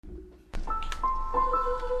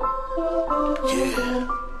Yeah.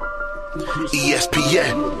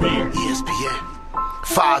 ESPN.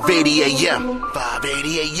 5:80 a.m.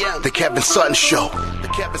 5:80 a.m. The Kevin Sutton Show. The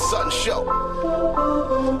Kevin Sutton Show.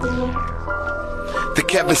 The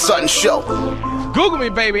Kevin Sutton Show. Google me,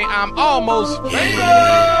 baby. I'm almost famous.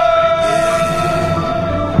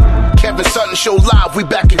 Kevin Sutton Show live. We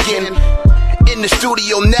back again. In the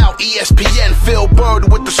studio now, ESPN, Phil Bird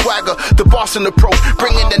with the swagger, the Boston approach,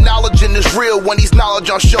 bringing the knowledge in is real when he's knowledge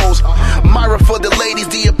on shows. MAYRA for the ladies,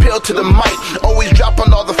 the appeal to the mic, always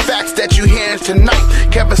dropping all the facts that you hearing tonight.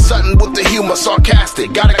 Kevin Sutton with the humor,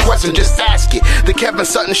 sarcastic, got a question, just ask it. The Kevin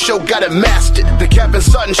Sutton Show got it mastered. The Kevin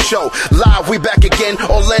Sutton Show, live, we back again,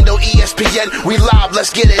 Orlando, ESPN, we live,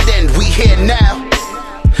 let's get it in, we here now.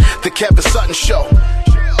 The Kevin Sutton Show.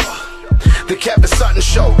 The Kevin Sutton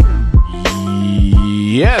Show.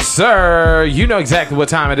 Yes, sir. You know exactly what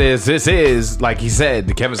time it is. This is, like he said,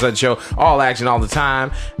 the Kevin Sutton Show. All action, all the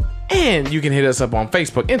time. And you can hit us up on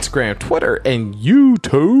Facebook, Instagram, Twitter, and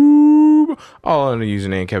YouTube. All under the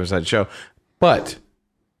username Kevin Sutton Show. But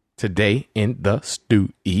today in the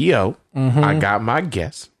studio, I got my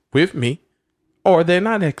guests with me. Or they're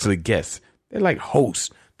not actually guests. They're like hosts.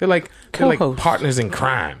 They're like partners in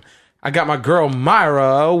crime. I got my girl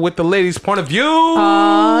MAYRA with the ladies' point of view.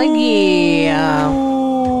 Oh, yeah.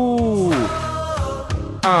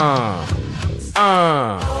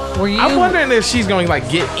 I'm wondering if she's going to like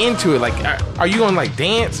get into it. Like, are you going to like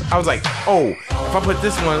dance? I was like, oh, if I put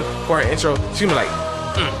this one for her intro, she's going to be like,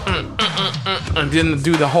 and then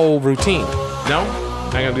do the whole routine. No?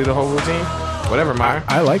 Not going to do the whole routine? Whatever, MAYRA.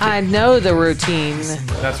 I like it. I know the routine.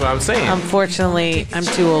 That's what I'm saying. Unfortunately, I'm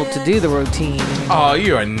too old to do the routine. Oh,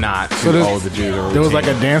 you are not too old to do the routine. There was like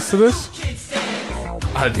a dance to this? Is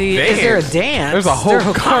there a dance? There's a whole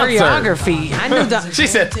choreography. I know the. She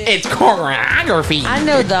said it's choreography. I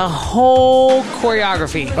know the whole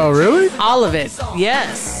choreography. Oh, really? All of it.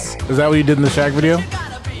 Yes. Is that what you did in the Shaq video?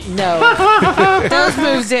 No. Those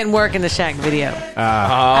moves didn't work in the Shaq video.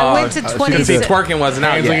 I went to 27. Twerking wasn't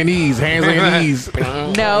out yet. Hands on your knees.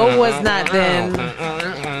 No, was not then.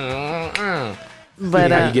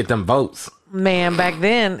 But how you get them votes. Man, back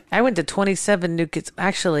then, I went to 27 New Kids.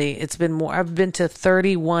 Actually, it's been more. I've been to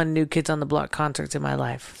 31 New Kids on the Block concerts in my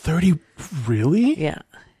life. 30? Really? Yeah.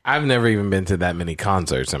 I've never even been to that many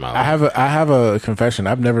concerts in my life. I have a confession.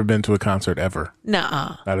 I've never been to a concert ever.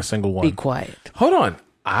 Nuh-uh. Not a single one. Be quiet. Hold on.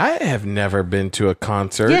 I have never been to a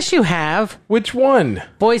concert. Yes, you have. Which one?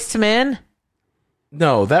 Boyz II Men?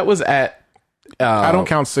 No, that was at... I don't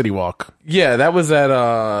count City Walk. Yeah, that was at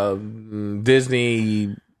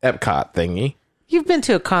Disney Epcot thingy. You've been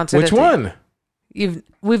to a concert. Which one? We've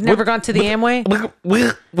never gone to the Amway?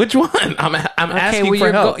 Which one? I'm asking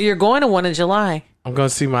for help. You're going to one in July. I'm going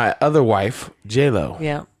to see my other wife, J-Lo.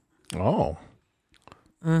 Yeah. Oh.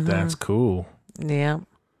 That's cool. Yeah.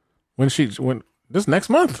 When this next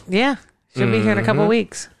month? Yeah. She'll be here in a couple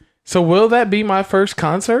weeks. So will that be my first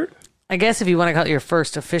concert? I guess if you want to call it your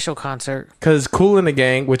first official concert. Because Kool and the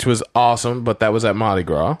Gang, which was awesome, but that was at Mardi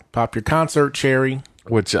Gras. Pop your concert cherry.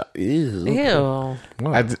 Which, Ew.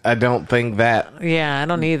 I don't think that. Yeah, I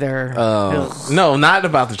don't either. No, not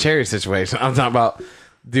about the cherry situation. I'm talking about,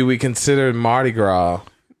 do we consider Mardi Gras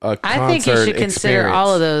a concert I think you should consider experience?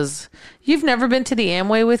 all of those. You've never been to the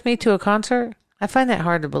Amway with me to a concert? I find that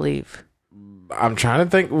hard to believe. I'm trying to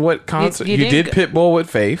think what concert. You You did didn't Pitbull with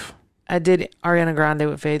Faith. I did Ariana Grande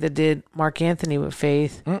with Faith. I did Mark Anthony with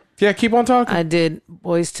Faith. Yeah, keep on talking. I did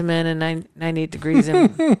Boyz II Men and 98 Degrees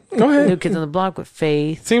and Go ahead. New Kids on the Block with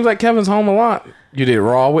Faith. Seems like Kevin's home a lot. You did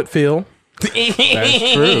Raw with Phil. That's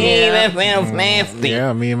true. That sounds nasty.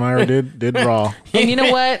 Yeah, me and MAYRA did Raw. And you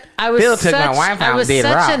know what? I was Phil took my wife out and did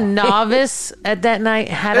such Raw. a novice at that night.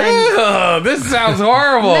 Ew, this sounds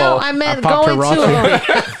horrible. No, I meant popped her going Raw to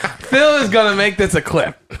Phil is going to make this a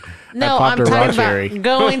clip. No, popped I'm a Raw talking cherry. about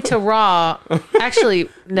going to Raw. Actually,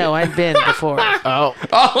 no, I've been before. Oh,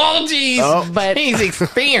 jeez. Oh. But He's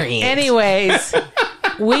experienced. anyways,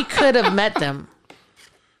 we could have met them.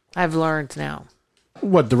 I've learned now.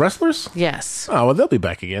 What, the wrestlers? Yes. Oh, well, they'll be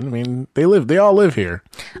back again. I mean, they all live here.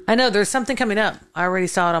 I know there's something coming up. I already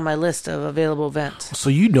saw it on my list of available events. So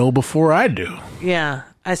you know before I do. Yeah,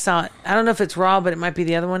 I saw it. I don't know if it's Raw, but it might be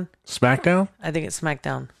the other one. SmackDown? I think it's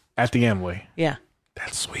SmackDown. At the Amway. Yeah.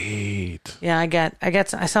 That's sweet. Yeah,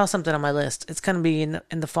 I saw something on my list. It's going to be in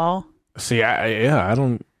the fall. See, I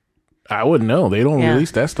wouldn't know. They don't Yeah.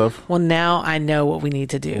 release that stuff. Well, now I know what we need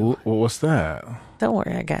to do. What's that? Don't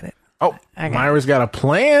worry, I got it. Oh, MAYRA's got a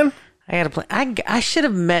plan? I got to play. I should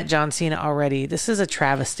have met John Cena already. This is a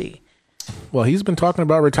travesty. Well, he's been talking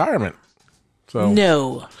about retirement. So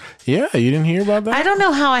No. yeah, you didn't hear about that? I don't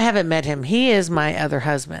know how I haven't met him. He is my other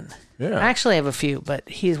husband. Yeah. I actually have a few, but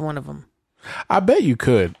he's one of them. I bet you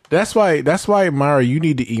could. That's why, Myra, you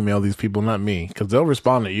need to email these people, not me, because they'll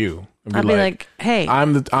respond to you. And I'll be like, hey,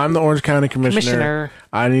 I'm the Orange County Commissioner.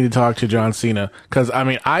 I need to talk to John Cena. Because,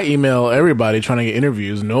 I email everybody trying to get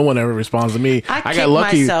interviews. No one ever responds to me. I got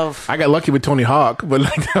lucky. Myself. I got lucky with Tony Hawk, but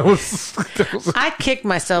that was I kick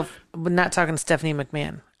myself with not talking to Stephanie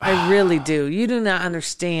McMahon. I really do. You do not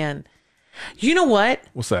understand. You know what?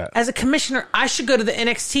 What's that? As a commissioner, I should go to the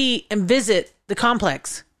NXT and visit the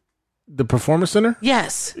complex. The Performance Center?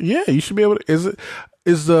 Yes. Yeah, you should be able to.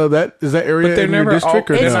 Is that area in your district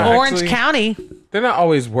or it's no? Orange County. They're not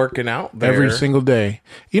always working out there. Every single day.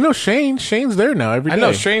 You know, Shane's there now every day. I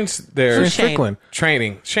know Shane's there. Shane Strickland.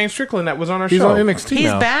 Training. Shane Strickland that was on our He's show. on NXT He's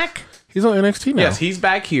now. back? He's on NXT now. Yes, he's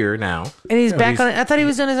back here now. And he's back on it. I thought he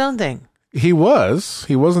was doing his own thing. He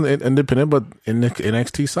wasn't independent, but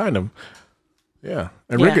NXT signed him. Yeah.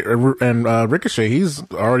 And Ricochet, he's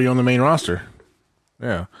already on the main roster.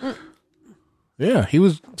 Yeah. Yeah, he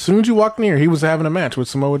was, as soon as you walked near, he was having a match with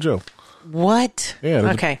Samoa Joe. What?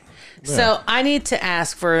 Yeah. Okay. Yeah. So I need to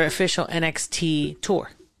ask for an official NXT tour.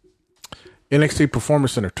 NXT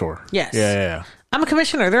Performance Center tour. Yes. Yeah. I'm a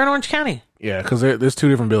commissioner. They're in Orange County. Yeah, because there's two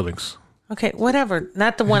different buildings. Okay, whatever.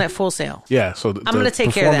 Not the one at Full Sail. Yeah, so I'm going to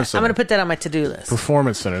take care of that. I'm going to put that on my to-do list.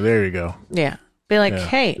 Performance Center. There you go. Yeah. Be like,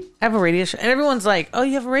 hey, I have a radio show. And everyone's like, oh,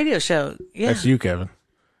 you have a radio show. Yeah. That's you, Kevin.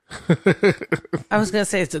 I was going to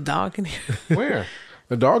say it's a dog in here. Where?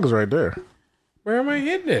 The dog is right there. Where am I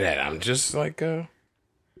hitting it at? I'm just like, I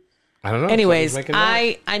don't know. Anyways,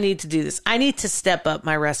 I need to do this. I need to step up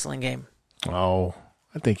my wrestling game. Oh,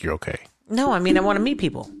 I think you're okay. No, I mean, I want to meet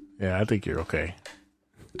people. Yeah, I think you're okay.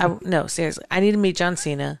 No, seriously. I need to meet John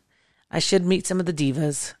Cena. I should meet some of the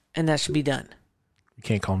divas, and that should be done. You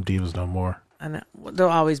can't call them divas no more. I know. They'll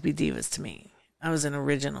always be divas to me. I was an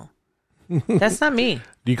original. That's not me.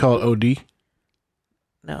 Do you call it OD?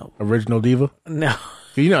 No. Original diva? No.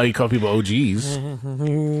 You know how you call people OGs.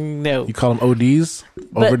 No. You call them ODs?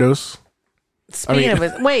 Overdose? Speaking of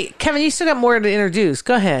it, wait, Kevin, you still got more to introduce.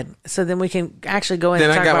 Go ahead. So then we can actually go in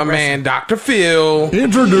Then and talk I got about my man, Dr. Phil.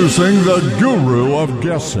 Introducing the guru of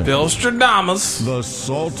guessing. Phil Stradamus. The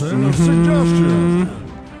Sultan of Suggestion.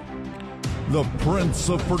 The Prince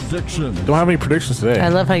of Prediction. Don't have any predictions today. I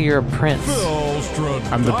love how you're a prince. Phil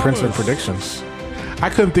Stradamus. I'm the Prince of Predictions. I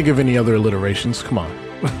couldn't think of any other alliterations. Come on.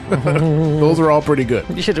 Those are all pretty good.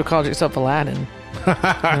 You should have called yourself Aladdin.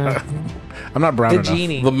 I'm not brown The enough.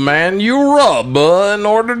 genie. The man you rub in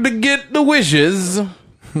order to get the wishes.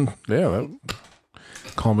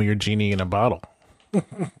 Call me your genie in a bottle.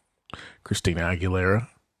 Christina Aguilera.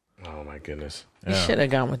 Oh, my goodness. You should have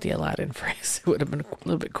gone with the Aladdin phrase. It would have been a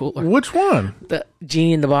little bit cooler. Which one? The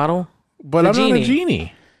genie in the bottle. But I'm not a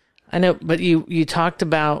genie. I know, but you talked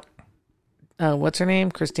about what's her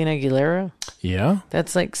name? Christina Aguilera? Yeah.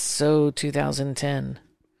 That's like so 2010.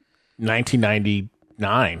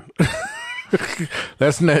 1999.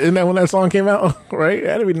 Isn't that when that song came out? Right? It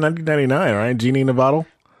had to be 1999, right? Genie in the Bottle?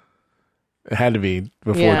 It had to be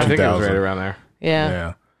before 2000. I think it was right around there.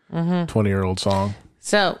 Yeah. Yeah. 20-year-old song.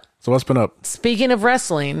 So what's been up? Speaking of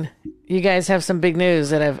wrestling, you guys have some big news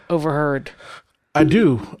that I've overheard. I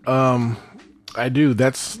do.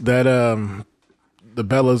 That's the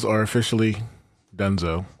Bellas are officially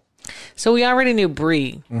donezo. So we already knew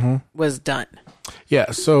Brie was done.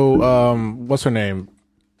 Yeah. So what's her name?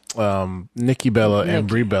 Nikki Bella and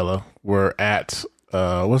Brie Bella were at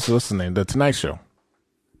what's the name? The Tonight Show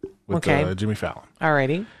with Jimmy Fallon.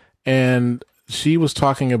 Alrighty. And she was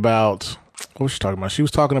talking about what was she talking about? She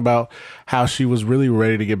was talking about how she was really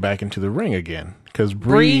ready to get back into the ring again because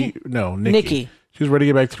Nikki. She was ready to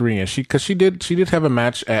get back to the ring, and she did have a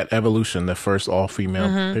match at Evolution, the first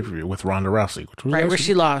all-female pay-per-view with Ronda Rousey, which was where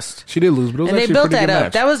she lost. She did lose, but it was and they actually built a pretty that good up.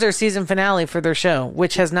 match. That was their season finale for their show,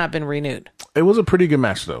 which has not been renewed. It was a pretty good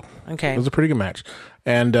match, though. Okay, it was a pretty good match,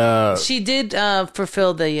 and she did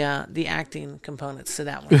fulfill the acting components to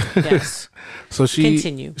that one. Yes. So she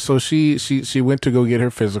continue. So she went to go get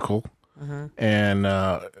her physical, and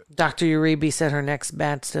Dr. Uribe said her neck's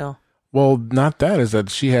bad still. Well, not that. Is that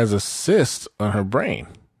she has a cyst on her brain.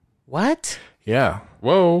 What? Yeah.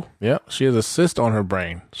 Whoa. Yeah. She has a cyst on her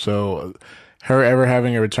brain. So her ever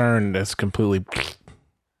having a return that's completely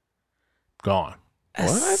gone. A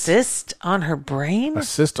cyst on her brain? A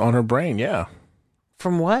cyst on her brain, yeah.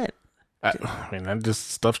 From what? I mean, that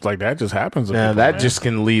just stuff like that just happens. Yeah, people, that just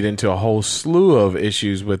can lead into a whole slew of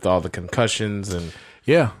issues with all the concussions and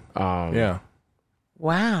yeah.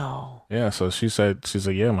 Wow. Yeah, so she's like,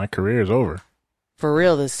 yeah, my career is over. For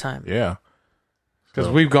real this time. Yeah. Because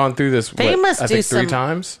we've gone through this, They must I do think 3 some-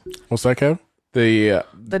 times. What's that, Kev?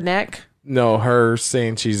 The neck. no, her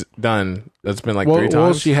saying she's done. That's been like 3 times.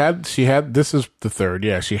 Well, she had. This is the third.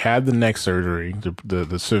 Yeah, she had the neck surgery.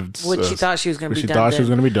 Which she thought she was going to be done. She thought she was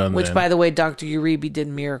going to be done. Which, then. by the way, Dr. Uribe did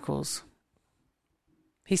miracles.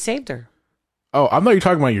 He saved her. Oh, I thought you were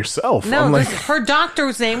talking about yourself. No, I'm like, her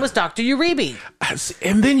doctor's name was Dr. Uribe.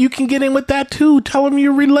 and then you can get in with that too. Tell them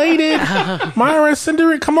you're related. Myra,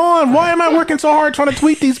 Cinder, come on. Why am I working so hard trying to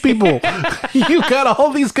tweet these people? You got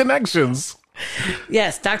all these connections.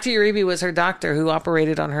 Yes, Dr. Uribe was her doctor who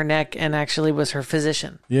operated on her neck and actually was her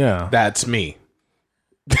physician. Yeah. That's me.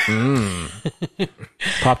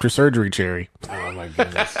 Popped her surgery cherry. Oh my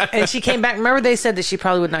goodness. And she came back. Remember they said that she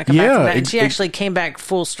probably would not come back from that. And she actually came back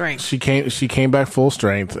full strength. She came back full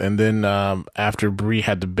strength, and then after Brie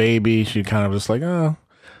had the baby, she kind of just like, oh,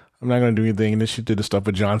 I'm not going to do anything. And then she did the stuff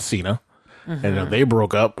with John Cena, and they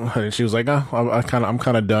broke up. And she was like, oh, I'm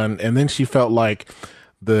kind of done. And then she felt like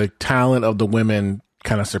the talent of the women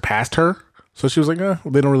kind of surpassed her. So she was like, oh,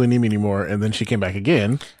 they don't really need me anymore. And then she came back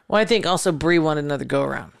again. Well, I think also Brie wanted another go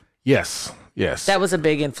around. Yes. That was a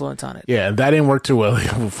big influence on it. Yeah, and that didn't work too well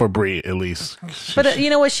for Brie, at least. But you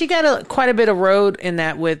know what? She got quite a bit of road in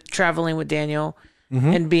that with traveling with Daniel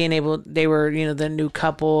and being able. They were, the new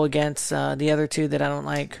couple against the other two that I don't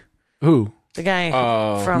like. Who? The guy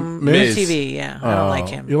from Miz. TV. Yeah, I don't like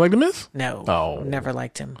him. You like the Miz? No. Oh. Never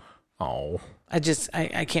liked him. Oh, I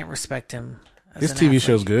can't respect him. his TV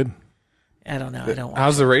show's good. I don't know. I don't.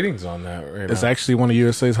 How's the ratings on that right It's now? actually one of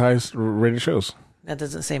USA's highest rated shows. That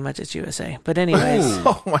doesn't say much. It's USA. But anyways,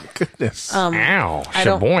 Oh my goodness. Ow. I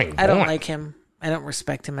don't Shaboing. like him. I don't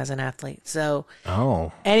respect him as an athlete. So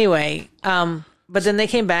Oh. anyway, but then they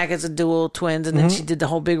came back as a dual twins, and then she did the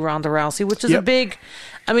whole big Ronda Rousey, which is a Yep. big.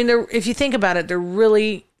 I mean, if you think about it,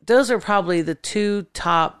 those are probably the 2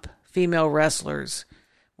 top female wrestlers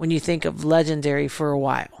when you think of legendary for a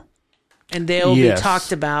while, and they'll be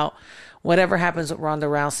talked about. Whatever happens with Ronda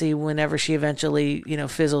Rousey, whenever she eventually,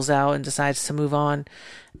 fizzles out and decides to move on,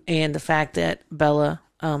 and the fact that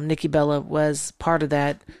Nikki Bella was part of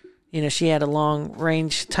that, she had a long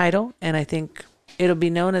range title, and I think it'll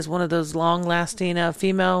be known as one of those long lasting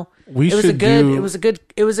female. It was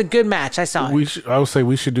a good match. I saw it. I would say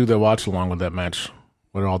we should do the watch along with that match,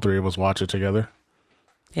 where all 3 of us watch it together.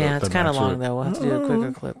 Yeah, it's that kind of match long would- though. We'll have to do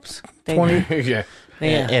quicker clips. 20. Yeah.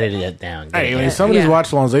 Yeah. Edit it down. Hey, I mean, some of these watch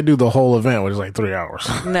alongs, they do the whole event, which is like 3 hours.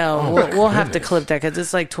 No, we'll have to clip that because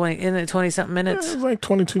it's like 20 something minutes. It's like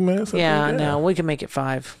 22 minutes. I Yeah, think, no, we can make it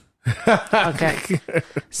 5. Okay.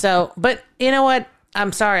 So, but you know what?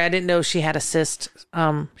 I'm sorry, I didn't know she had a cyst.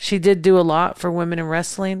 She did do a lot for women in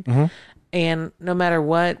wrestling, and no matter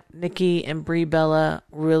what, Nikki and Brie Bella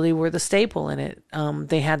really were the staple in it.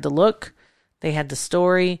 They had the look, they had the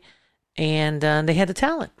story, and they had the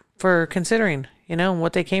talent for considering,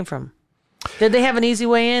 what they came from. Did they have an easy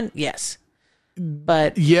way in? Yes.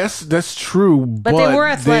 But Yes, that's true. But they were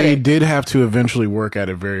athletic. They did have to eventually work at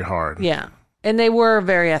it very hard. yeah, and they were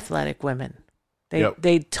very athletic women.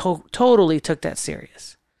 They totally took that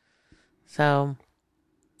serious. So,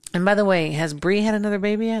 and by the way, has Brie had another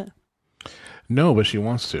baby yet? No, but she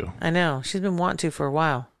wants to. I know. She's been wanting to for a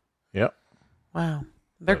while. Yep. Wow.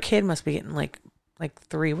 Their kid must be getting like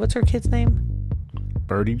 3. What's her kid's name?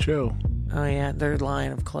 Birdie Joe. Oh yeah, their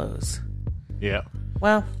line of clothes. Yeah.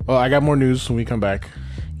 Well, I got more news when we come back.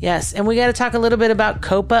 yes, and we got to talk a little bit about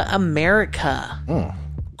Copa America.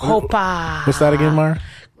 Copa. What's that again, Mar?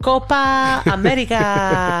 Copa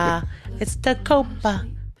America. It's the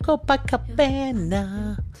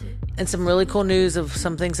Copacabana. And some really cool news of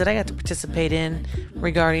some things that I got to participate in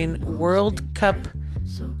regarding World Cup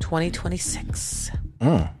 2026.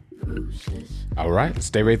 All right.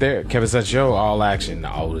 Stay right there. Kevin Sutton Show. All action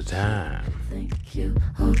all the time. Thank you.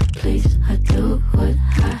 Oh, please, I do what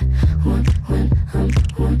I want when I'm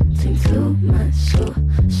wanting to. My soul,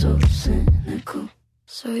 so cynical.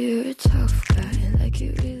 So you're a tough guy, like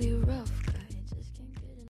you really rough guy. Just can't get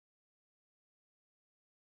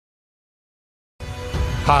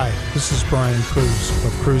enough. Hi, this is Brian Cruz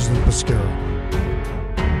of Cruz and Pesquero.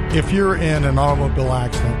 If you're in an automobile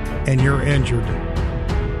accident and you're injured,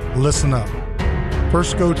 listen up.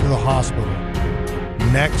 First, go to the hospital.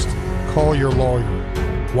 Next, call your lawyer.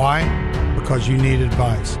 Why? Because you need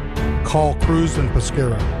advice. Call Cruz and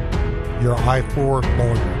Pesquero, your I-4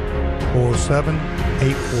 lawyer.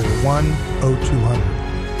 407-841-0200.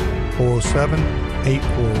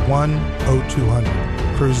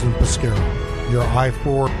 407-841-0200. Cruz and Pesquero, your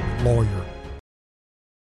I-4 lawyer.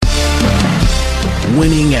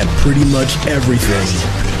 Winning at pretty much everything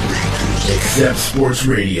except sports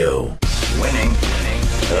radio. Winning.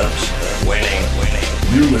 Oops.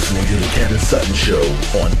 You're listening to the Kevin Sutton Show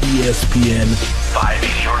on ESPN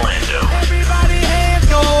 580 Orlando. Everybody hands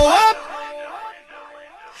go up,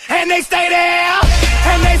 and they stay there,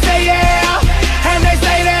 and they say yeah, and they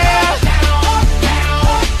stay there.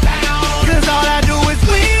 Cause all I do is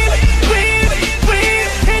win, win, win.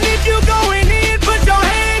 And if you going in, put your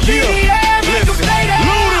hands in the air, make them stay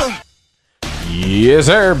there. Yes,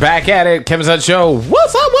 sir. Back at it. Kevin Sutton Show.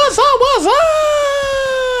 What's up, what's up, what's up?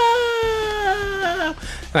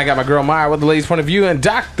 And I got my girl Myra with the ladies' point of view and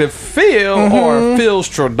Dr. Phil, or Phil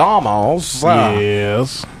Stradamus.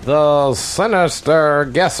 Yes. The sinister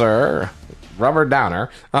guesser, rubber downer.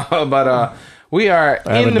 But we are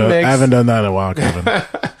in the mix. I haven't done that in a while, Kevin.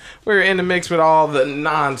 We're in the mix with all the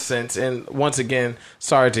nonsense. And once again,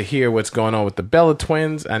 sorry to hear what's going on with the Bella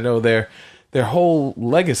twins. I know their whole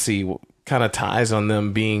legacy kind of ties on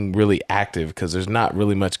them being really active because there's not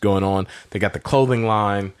really much going on. They got the clothing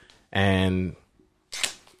line and...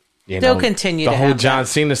 They'll continue to have the whole John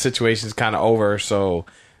Cena situation is kind of over, so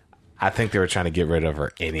I think they were trying to get rid of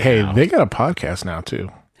her anyhow. Hey, they got a podcast now, too.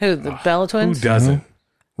 Who, the Bella twins? Who doesn't?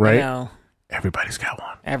 Right? No. Everybody's got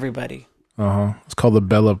one. Everybody. It's called the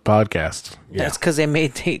Bella Podcast. That's because they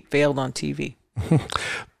failed on TV.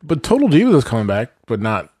 But Total Divas is coming back, but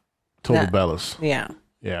not Total Bellas. Yeah.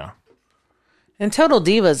 Yeah. And Total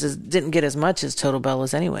Divas didn't get as much as Total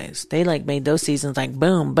Bellas anyways. They made those seasons boom,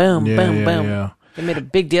 boom, boom, boom. Yeah. They made a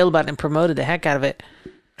big deal about it and promoted the heck out of it.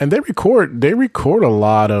 And they record a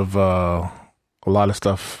lot of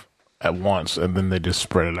stuff at once, and then they just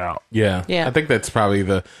spread it out. Yeah. Yeah. I think that's probably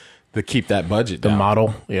the keep that budget down. The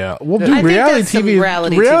model. Yeah. Well, dude, I think reality that's some TV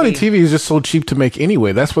reality TV is just so cheap to make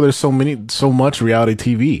anyway. That's why there's so much reality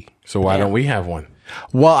TV. So why don't we have one?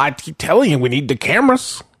 Well, I keep telling you, we need the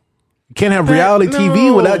cameras. You can't have reality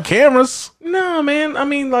TV without cameras. No, man. I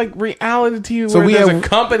mean, reality TV. So Where we there's have- a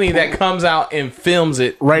company that comes out and films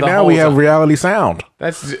it. Right the now, whole we have time. reality sound.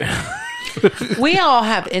 That's We all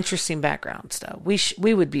have interesting backgrounds, though. We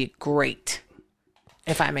would be great,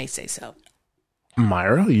 if I may say so.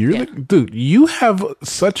 Myra, dude, you have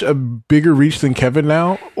such a bigger reach than Kevin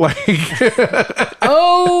now.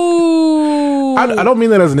 Oh! I don't mean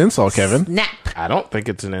that as an insult, Kevin. Snap. I don't think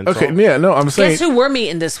it's an insult. Okay, yeah, no, I'm saying. Guess who we're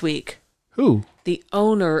meeting this week? Who? The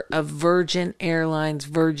owner of Virgin Airlines,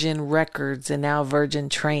 Virgin Records, and now Virgin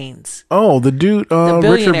Trains. Oh, the dude, The Richard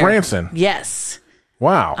billionaire. Branson. Yes.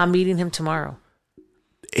 Wow. I'm meeting him tomorrow.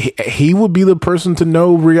 He would be the person to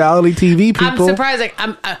know reality TV people. I'm surprised.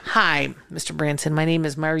 Hi, Mr. Branson. My name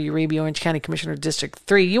is Myra Uribe, Orange County Commissioner, District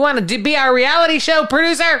 3. You want to be our reality show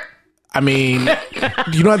producer? I mean,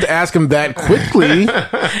 you don't have to ask him that quickly.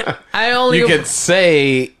 You could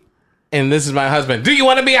say, and this is my husband, do you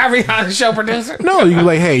want to be our reality show producer? No, you're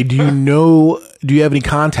like, hey, do you have any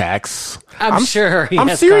contacts? I'm sure.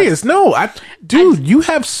 I'm serious. No, dude, you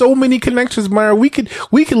have so many connections, Myra. We could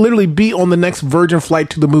literally be on the next Virgin flight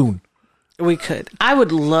to the moon. We could. I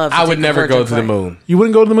would love to I would take a never Virgin go to the flight. moon. You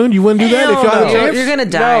wouldn't go to the moon? You wouldn't do that if y'all had a chance? You're going to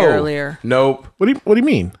die No. earlier. Nope. What do you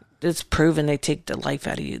mean? It's proven they take the life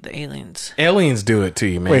out of you, the aliens. Aliens do it to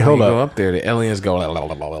you, man. Wait, hold When you up. go up there, the aliens go.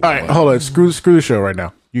 All right, hold on. Screw the show right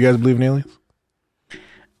now. You guys believe in aliens? Do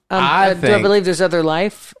I believe there's other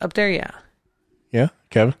life up there? Yeah. Yeah,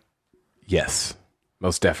 Kevin? Yes,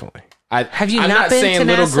 most definitely. Have you I'm not been saying to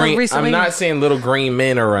little NASA green. recently? I'm not saying little green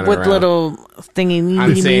men are running With around. little thingy.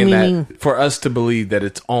 I'm saying that for us to believe that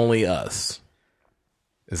it's only us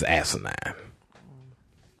is asinine.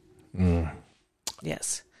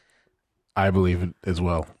 Yes. I believe it as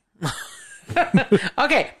well.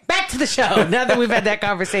 Okay, back to the show. Now that we've had that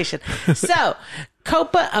conversation, so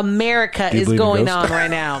Copa America you is believe in going ghosts? on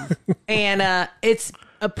right now, and it's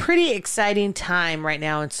a pretty exciting time right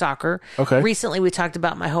now in soccer. Okay. Recently, we talked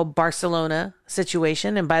about my whole Barcelona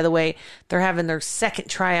situation, and by the way, they're having their second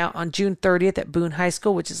tryout on June 30th at Boone High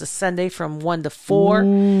School, which is a Sunday from 1 to 4.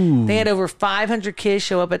 They had over 500 kids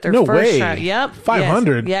show up at their No first way. tryout. Yep,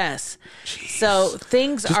 500? Yes. So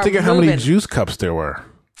things Just are think of moving. how many juice cups there were.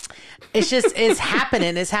 It's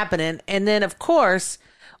happening. And then, of course,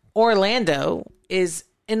 Orlando is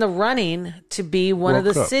in the running to be one World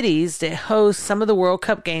of the Cup. cities that hosts some of the World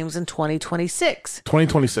Cup games in 2026.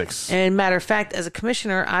 2026. And matter of fact, as a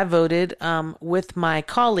commissioner, I voted with my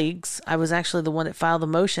colleagues. I was actually the one that filed the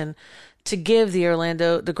motion to give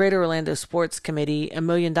the Greater Orlando Sports Committee $1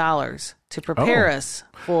 million to prepare us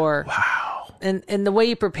for. Wow. And the way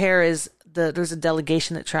you prepare is there's a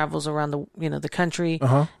delegation that travels around the country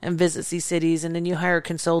and visits these cities, and then you hire a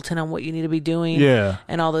consultant on what you need to be doing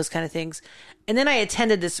and all those kind of things. And then I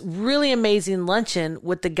attended this really amazing luncheon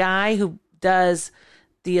with the guy who does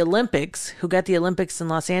the Olympics, who got the Olympics in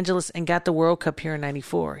Los Angeles and got the World Cup here in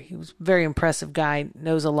 '94. He was a very impressive guy,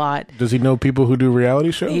 knows a lot. Does he know people who do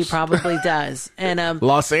reality shows? He probably does. And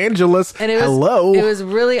Los Angeles, and it was, hello. It was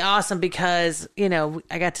really awesome because,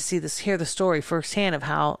 I got to hear the story firsthand of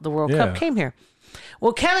how the World Cup came here.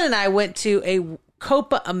 Well, Kevin and I went to a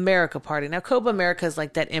Copa America party. Now, Copa America is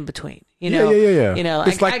like that in between. Yeah.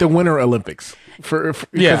 It's like the Winter Olympics. Because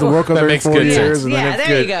the World Cup every 4 years. And yeah, then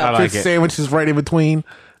there you go. I like sandwiches right in between.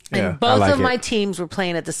 And both of my teams were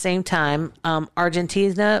playing at the same time.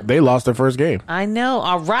 Argentina. They lost their first game. I know.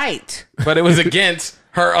 All right. But it was against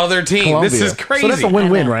her other team. Colombia. This is crazy. So that's a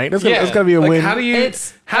win-win, right? That's got to be a win. How do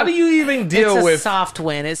you even deal it's a with soft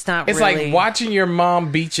win? It's not. It's really... like watching your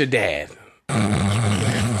mom beat your dad.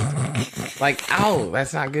 Like, oh,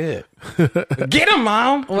 that's not good. Get him,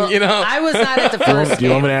 Mom. Well, I was not at the first game. Do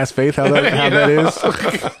you want me to ask Faith how that is?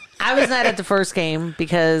 I was not at the first game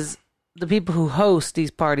because the people who host these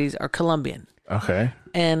parties are Colombian. Okay.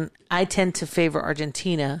 And I tend to favor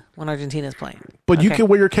Argentina when Argentina's playing. But you can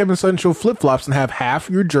wear your Kevin Sutton Show flip-flops and have half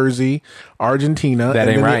your jersey Argentina. That and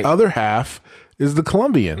ain't then right. The other half is the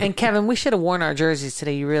Colombian. And Kevin, we should have worn our jerseys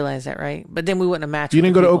today. You realize that, right? But then we wouldn't have matched. You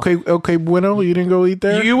didn't go to OK Bueno? You didn't go eat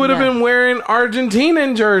there? You would have been wearing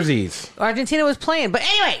Argentinian jerseys. Argentina was playing. But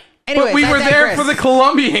anyways, but we were there for the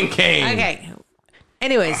Colombian game. Okay.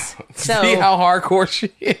 Anyways, so see how hardcore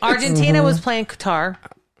she is. Argentina was playing Qatar,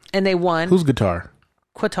 and they won. Who's guitar?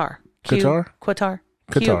 Qatar. Qatar?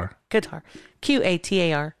 Qatar.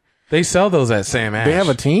 QATAR. They sell those at Sam Ash. They have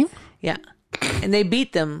a team? Yeah. And they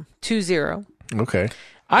beat them 2-0. Okay.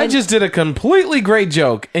 I just did a completely great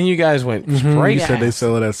joke, and you guys went straight. You said they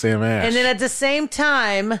sell it at Sam Ash. And then at the same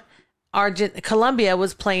time, Colombia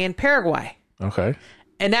was playing Paraguay. Okay.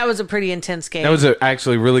 And that was a pretty intense game. That was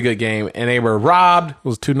actually a really good game, and they were robbed. It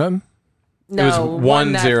was 2-0? No, it was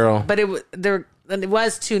 1-0. But it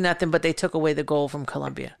was 2-0, but they took away the goal from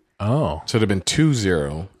Colombia. Oh. Should have been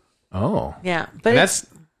 2-0. Oh. Yeah. But that's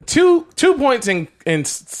two points in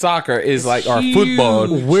soccer is like, our football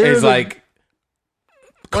is like.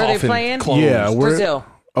 Where are they playing? Closed. Yeah, Brazil.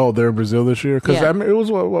 Oh, they're in Brazil this year? Because it was,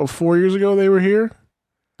 what, 4 years ago they were here?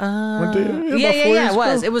 It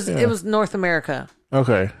was. It was North America.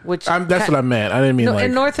 Okay. That's what I meant. I didn't mean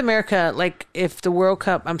in North America, like if the World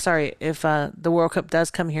Cup, if the World Cup does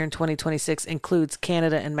come here in 2026, includes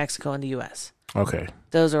Canada and Mexico and the U.S. Okay.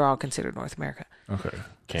 Those are all considered North America. Okay.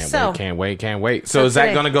 Can't wait. So is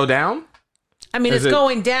that going to go down? I mean, it's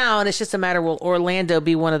going down. It's just a matter, will Orlando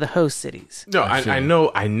be one of the host cities? No, I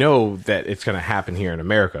know that it's going to happen here in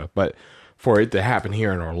America, but for it to happen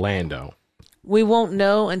here in Orlando, we won't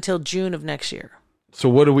know until June of next year. So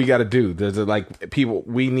what do we got to do? Does it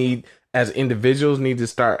we need as individuals need to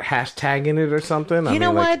start hashtagging it or something? You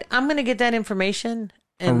know what? I'm going to get that information.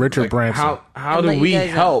 From Richard Branson. How do we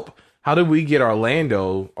help? How do we get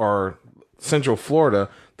Orlando or Central Florida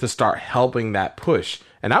to start helping that push?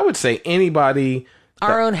 And I would say anybody.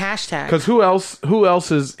 Our own hashtag. Because who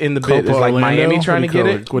else is in the bid? Is like Orlando? Miami trying to get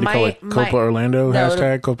it? What do you call it? Copa Orlando?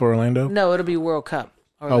 Hashtag Copa Orlando? No, it'll be World Cup.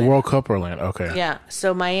 Orlando. Oh, World Cup Orlando. Okay. Yeah.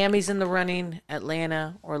 So Miami's in the running,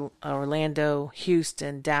 Atlanta, Orlando,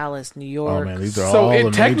 Houston, Dallas, New York. Oh, man. These are all so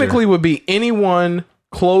it technically would be anyone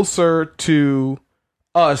closer to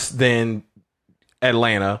us than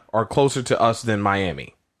Atlanta or closer to us than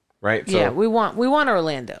Miami. Right? So yeah, we want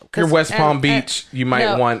Orlando. You're West Palm Beach, you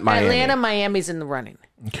might want Miami. Atlanta, Miami's in the running.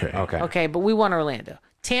 Okay, but we want Orlando.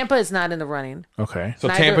 Tampa is not in the running. Okay. So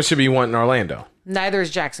Tampa should be wanting Orlando. Neither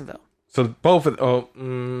is Jacksonville. So both of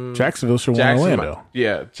Jacksonville should want Orlando.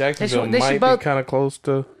 Jacksonville might be kind of close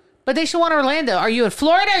to. But they should want Orlando. Are you in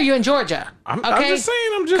Florida or are you in Georgia? I'm just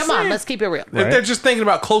saying. Come on, let's keep it real. Right? They're just thinking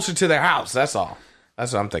about closer to their house. That's all.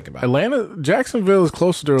 That's what I'm thinking about. Jacksonville is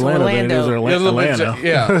closer to Atlanta than it is Atlanta.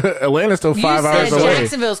 Yeah. Atlanta's still 5 hours away.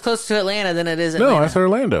 Jacksonville's closer to Atlanta than it is Atlanta. No, that's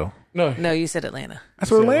Orlando. No, you said Atlanta.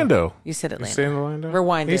 That's Orlando. You said Atlanta. You said Orlando?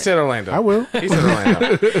 Rewind it. He said Orlando. I will. He said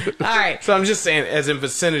Orlando. All right. So I'm just saying, as in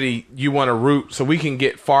vicinity, you want to route so we can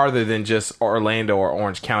get farther than just Orlando or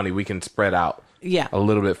Orange County. We can spread out a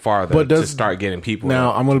little bit farther to start getting people.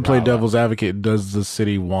 Now, I'm going to play devil's advocate. Does the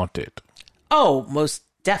city want it? Oh, most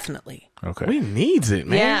definitely. Okay. We needs it,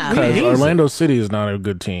 man. Yeah. Because Orlando City is not a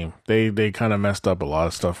good team. They kind of messed up a lot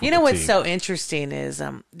of stuff. You know what's so interesting is,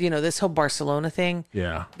 this whole Barcelona thing.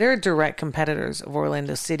 Yeah. They're direct competitors of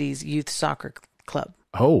Orlando City's youth soccer club.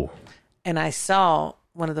 Oh. And I saw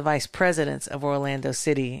one of the vice presidents of Orlando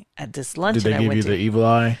City at this luncheon. Did they give you the evil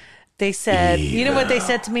eye? They said, you know what they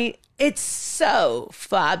said to me? It's so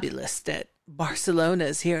fabulous that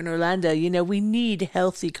Barcelona's here in Orlando. We need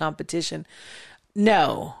healthy competition.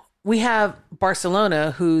 No. We have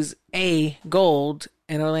Barcelona, who's A, gold,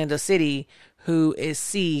 in Orlando City who is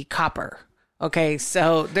C copper. Okay,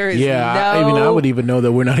 so there is I would even know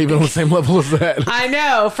that we're not even on the same level as that. I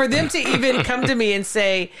know. For them to even come to me and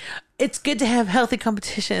say, it's good to have healthy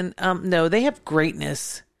competition. No, they have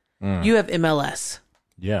greatness. You have MLS.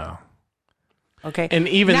 Yeah. Okay. And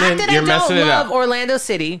even Not then, that you're I messing don't it love up. Orlando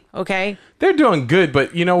City. Okay. They're doing good,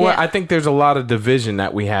 but you know what? Yeah. I think there's a lot of division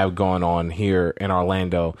that we have going on here in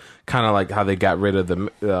Orlando. Kind of like how they got rid of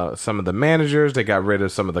the some of the managers, they got rid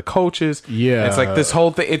of some of the coaches. Yeah. It's like this whole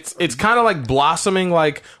thing. It's kind of like blossoming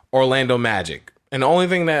like Orlando Magic. And the only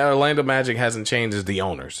thing that Orlando Magic hasn't changed is the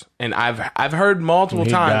owners. And I've heard multiple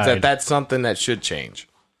times that that's something that should change.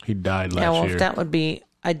 He died last year. If that would be,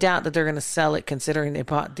 I doubt that they're going to sell it considering they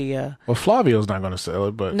bought the. Well, Flavio's not going to sell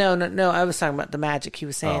it, but No. I was talking about the Magic. He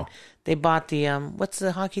was saying they bought the what's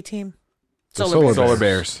the hockey team? Solar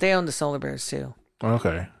Bears. They own the Solar Bears too.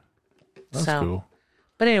 Okay, that's cool.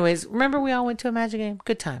 But anyways, remember we all went to a Magic game?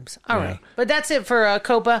 Good times. All right. But that's it for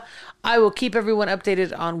Copa. I will keep everyone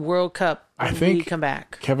updated on World Cup when we come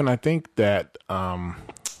back. Kevin, I think that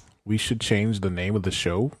we should change the name of the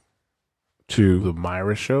show to the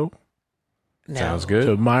MAYRA Show. No. Sounds good.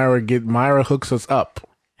 So MAYRA hooks us up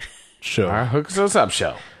show. MAYRA hooks us up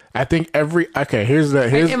show. I think here's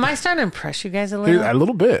am I starting to impress you guys a little? A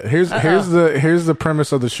little bit. Here's the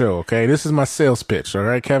premise of the show. Okay, this is my sales pitch. All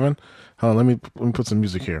right, Kevin. Hold on, let me put some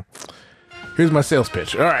music here. Here's my sales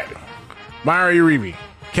pitch. All right, MAYRA Uribe,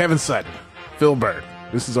 Kevin Sutton, Phil Bird.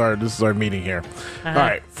 This is our meeting here. All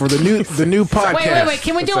right, for the new podcast. Wait.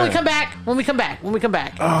 Can we do it when we come back? When we come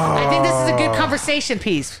back. I think this is a good conversation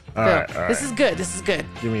piece. All right. This is good.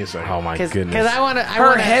 Give me a second. Oh my goodness. Because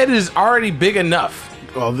her head is already big enough.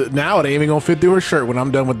 Well, now it ain't even gonna fit through her shirt when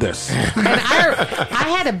I'm done with this. And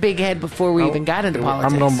I had a big head before we even got into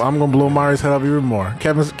politics. I'm gonna blow Mari's head up even more.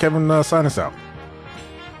 Kevin, sign us out.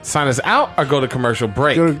 Sign us out or go to commercial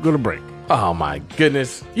break. Go to break. Oh my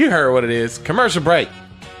goodness! You heard what it is. Commercial break.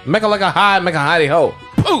 Make it like a high, make a hidey ho.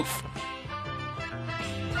 Poof.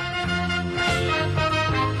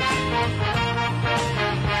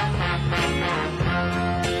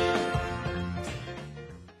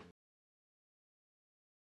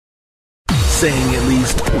 Saying at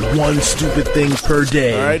least one stupid thing per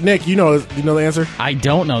day. All right, Nick, you know the answer? I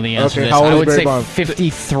don't know the answer Okay, to this. how old I is would Barry say Bonds?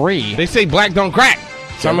 53. They say black don't crack,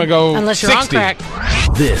 so I'm gonna go Unless you're 60. on crack.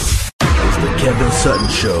 This is the Kevin Sutton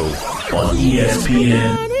Show on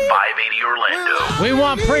ESPN 580 Orlando. We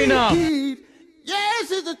want prenup.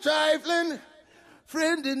 Yes, it's a trifling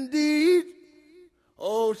friend indeed.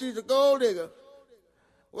 Oh, she's a gold digger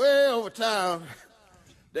way over town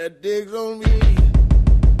that digs on me.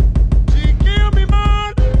 She give me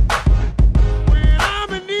money when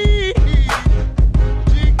I'm in need.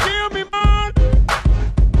 She give me money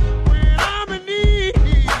when I'm in need.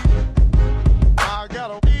 I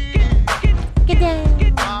gotta Get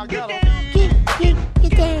down. I gotta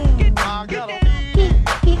Get down. I gotta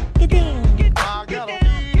Get down. I gotta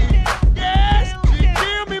yes, she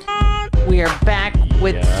give me money. We are back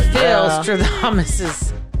with Phil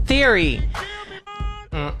Stradamus's theory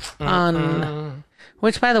on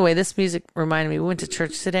which, by the way, this music reminded me. We went to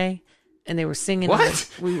church today, and they were singing. What?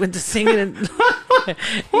 We went to singing. And, no,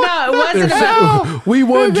 it wasn't about. We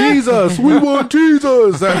want Jesus. We want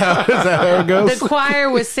Jesus. Is that how it goes? The choir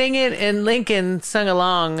was singing, and Lincoln sung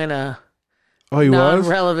along in a He was?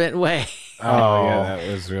 non-relevant way. Oh yeah,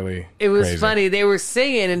 that was really. It was crazy. funny. They were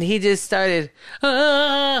singing, and he just started.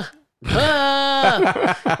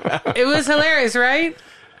 It was hilarious, right?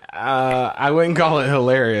 I wouldn't call it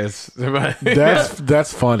hilarious, but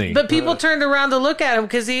That's funny. But people turned around to look at him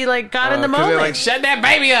because he got in the 'cause moment. they're like, shut that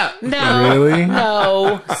baby up. No, Really?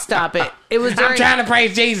 no, stop it. It was I'm during. trying to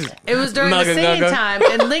praise Jesus. It was during the Mugga singing gugga. time,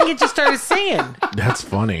 and Lincoln just started singing. That's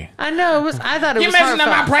funny. I know. It was. I thought it You're was messing up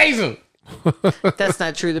my heartfelt. praising. That's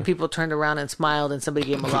not true. The people turned around and smiled, and somebody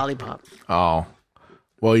gave him a lollipop. Oh.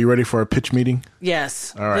 Well, you ready for a pitch meeting?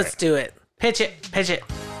 Yes, All right. let's do it. Pitch it. Pitch it.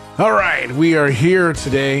 All right. We are here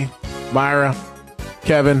today. MAYRA,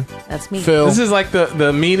 Kevin, That's me. Phil. This is like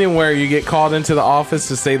the meeting where you get called into the office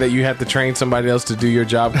to say that you have to train somebody else to do your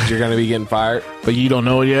job because you're going to be getting fired. But you don't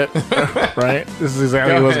know it yet, right? This is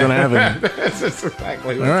exactly what's going to happen. That's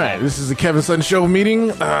exactly All right. This is the Kevin Sutton Show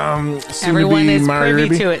meeting. Soon Everyone to be is MAYRA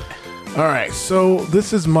privy Uribe. to it. All right, so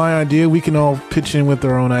this is my idea. We can all pitch in with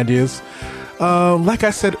our own ideas. Like I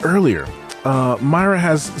said earlier, MAYRA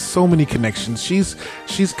has so many connections. She's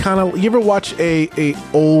kind of. You ever watch a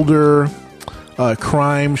older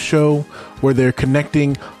crime show where they're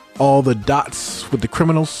connecting all the dots with the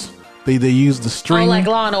criminals? They use the string. Oh, like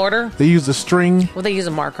Law and Order? They use the string. Well, they use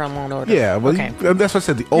a marker on Law and Order. Yeah, well, okay. That's what I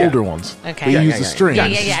said. The older ones. Okay. They use the string.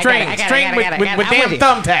 Yeah. String with damn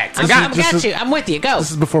thumbtacks. I got you. I'm with you. Go. This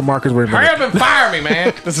is before markers were Hurry invented. up and fire me,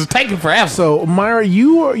 man. This is taking forever. So, Myra,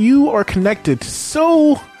 you are connected to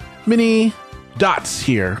so many dots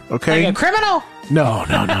here. Okay. Like a criminal? No.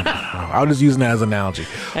 I was just using that as an analogy.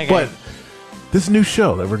 Okay. But this new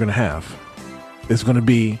show that we're going to have is going to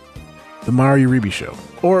be the Myra Uribe Show.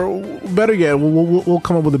 Or better yet, we'll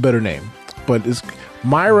come up with a better name. But it's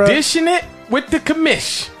Myra... Dishing it with the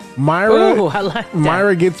commish. Myra... Ooh, I like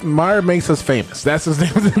that. Myra makes us famous. That's his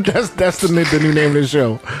name. That's the new name of the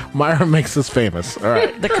show. Myra makes us famous. All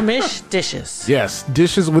right. The commish dishes. Yes.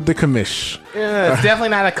 Dishes with the commish. Yeah, it's definitely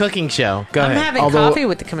not a cooking show. Go I'm ahead. having coffee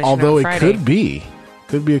with the commissioner Although on it Friday. could be.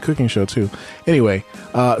 Could be a cooking show too. Anyway,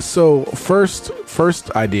 so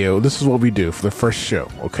first idea. This is what we do for the first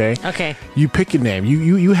show. Okay. Okay. You pick your name.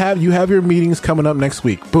 You have your meetings coming up next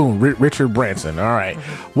week. Boom. Richard Branson. All right.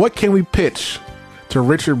 What can we pitch to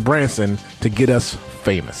Richard Branson to get us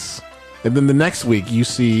famous? And then the next week you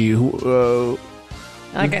see who.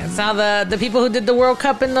 Okay. So the people who did the World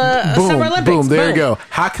Cup in the Boom. Summer Olympics. Boom. There you go.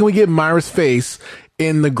 How can we get Myra's face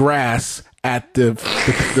in the grass at the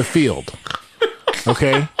field?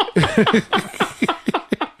 Okay.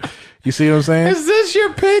 You see what I'm saying? Is this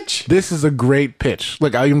your pitch? This is a great pitch.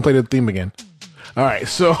 Look, I'll even play the theme again. All right,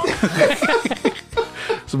 so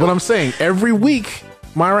what I'm saying, every week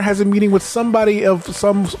Myra has a meeting with somebody of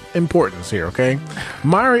some importance here, okay?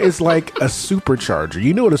 Myra is like a supercharger.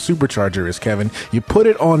 You know what a supercharger is, Kevin. You put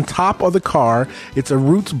it on top of the car, it's a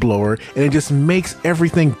roots blower, and it just makes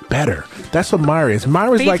everything better. That's what Myra is.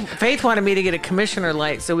 Myra's like... Faith wanted me to get a commissioner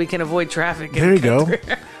light so we can avoid traffic. There you go.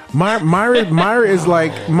 Myra is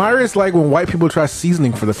like when white people try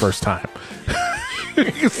seasoning for the first time.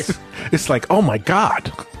 It's like, oh my God,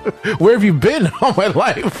 where have you been all my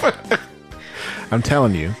life? I'm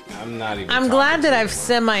telling you. I'm glad that I've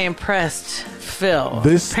semi-impressed Phil.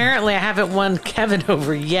 Apparently, I haven't won Kevin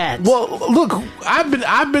over yet. Well, look,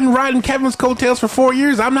 I've been riding Kevin's coattails for 4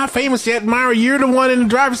 years. I'm not famous yet. Myra, you're the one in the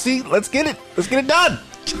driver's seat. Let's get it done.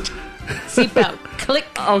 Seatbelt. Click.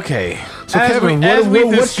 Okay. So Kevin,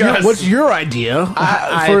 what's your idea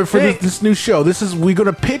for this new show? We're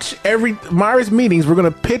going to pitch Myra's meetings. We're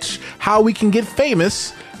going to pitch how we can get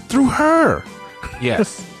famous through her.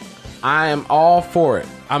 Yes. I am all for it.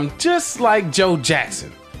 I'm just like Joe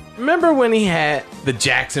Jackson. Remember when he had the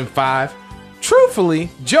Jackson 5? Truthfully,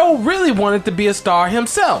 Joe really wanted to be a star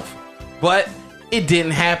himself. But it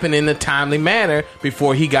didn't happen in a timely manner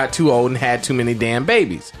before he got too old and had too many damn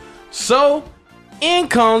babies. So, in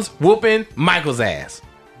comes whooping Michael's ass.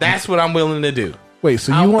 That's what I'm willing to do. Wait,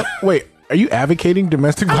 are you advocating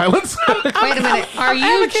domestic violence? Wait a minute. Are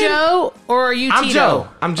you Joe or are you Tito? I'm Joe.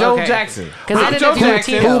 I'm Joe Jackson. I'm Joe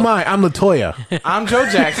Jackson. Who am I? I'm LaToya. I'm Joe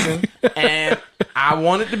Jackson, and I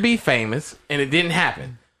wanted to be famous, and it didn't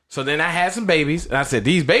happen. So then I had some babies, and I said,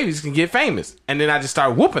 these babies can get famous. And then I just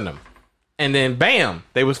started whooping them. And then, bam,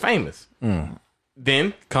 they was famous.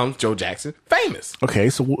 Then comes Joe Jackson, famous. Okay,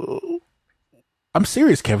 so I'm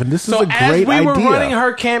serious, Kevin. This is so a great idea. as we were running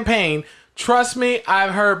her campaign, trust me,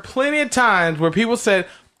 I've heard plenty of times where people said,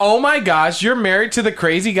 oh my gosh, you're married to the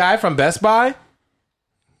crazy guy from Best Buy?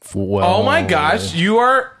 Well, oh my gosh, you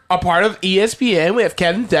are a part of ESPN. We have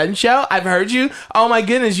Kevin Dutton Show. I've heard you. Oh my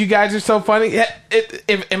goodness, you guys are so funny.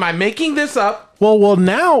 Am I making this up? Well,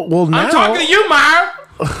 now. I'm talking to you, Myra.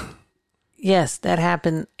 Yes, that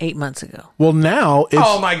happened 8 months ago. Well, now it's...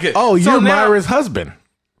 Oh, my goodness. Oh, you're now, Myra's husband.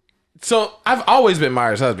 So, I've always been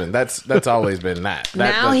Myra's husband. That's always been that.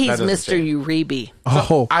 Now he's Mr. Uribe.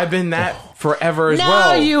 So I've been that forever as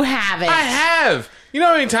well. No, you haven't. I have. You know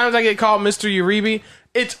how many times I get called Mr. Uribe?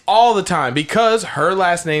 It's all the time because her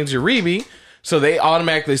last name's Uribe, so they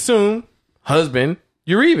automatically assume husband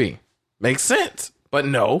Uribe. Makes sense. But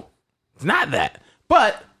no, it's not that.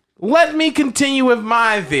 But... let me continue with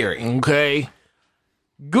my theory. Okay.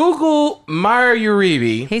 Google Myra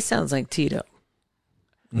Uribe. He sounds like Tito.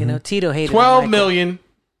 You know, Tito hated 12 million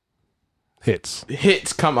hits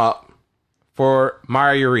come up for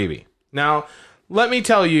Myra Uribe. Now, let me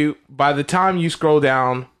tell you, by the time you scroll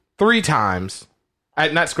down 3 times,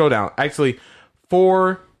 not scroll down, actually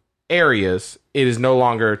 4 areas, it is no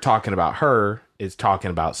longer talking about her, it's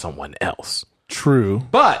talking about someone else. True.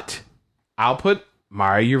 But I'll put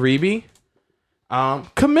Myra Uribe,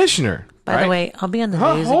 commissioner. By the way, I'll be on the news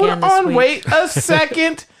again this week. Hold on, wait a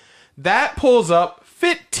second. That pulls up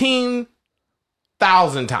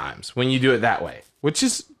 15,000 times when you do it that way, which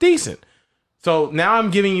is decent. So now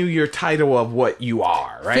I'm giving you your title of what you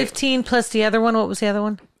are, right? 15 plus the other one. What was the other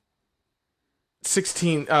one?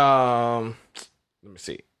 16. Let me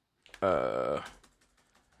see.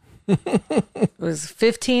 It was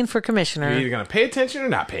 15 for commissioner. You're either going to pay attention or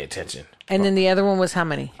not pay attention. And then the other one was how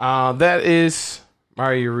many? That is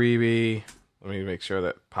Mario Uribe. Let me make sure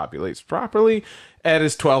that populates properly. That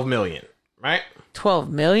is 12 million, right? 12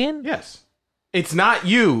 million? Yes. It's not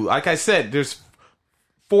you. Like I said, there's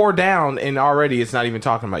 4 down, and already it's not even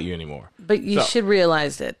talking about you anymore. But you should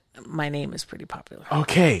realize that my name is pretty popular.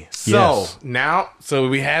 Okay. So now,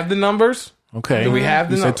 we have the numbers. Okay. Do we have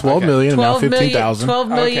the you numbers? said 12 million, and now 15,000. 12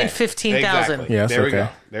 million, Okay. 15,000. Exactly. Yes, There we okay. go.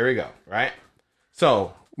 There we go. Right?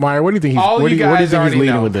 So, Myra, what do you think All where do you you think guys he's already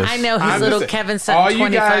leading know. with this? I know his I'm little just- Kevin all Sutton, you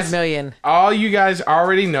 25 guys- million. all you guys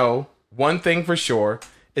already know, one thing for sure,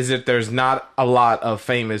 is that there's not a lot of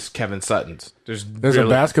famous Kevin Suttons. There's a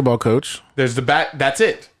basketball coach. There's that's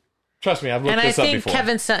it. Trust me, I've looked And I this up think before.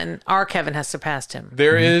 Kevin Sutton, our Kevin, has surpassed him.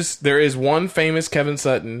 There is one famous Kevin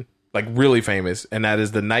Sutton, like really famous, and that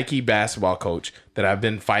is the Nike basketball coach that I've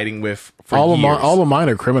been fighting with for years. All of mine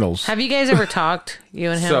are criminals. Have you guys ever talked, you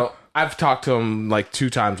and him? So I've talked to him like 2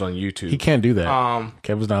 times on YouTube. He can't do that.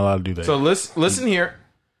 Kevin's not allowed to do that. So listen here.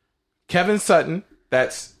 Kevin Sutton,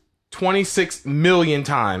 that's 26 million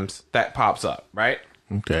times that pops up, right?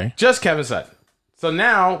 Okay. Just Kevin Sutton. So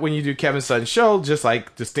now when you do Kevin Sutton's show, just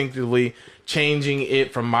like distinctively changing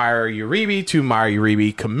it from MAYRA Uribe to MAYRA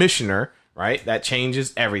Uribe Commissioner, right? That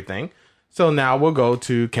changes everything. So now we'll go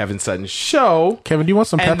to Kevin Sutton's show. Kevin, do you want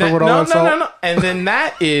some pepper then, with all that salt? No. And then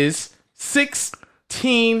that is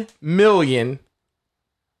 16 million.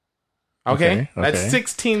 Okay? That's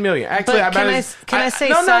 16 million. Actually, but can I say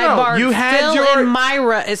no, sidebar? You had Phil your and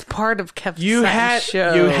MAYRA is part of Kevin Sutton's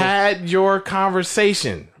show. You had your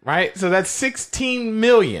conversation, right? So that's 16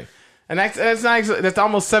 million. And that's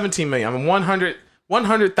almost 17 million. I'm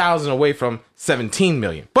 100,000 away from 17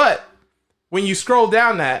 million. But when you scroll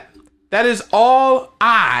down that is all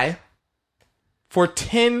for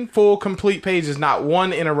 10 full complete pages, not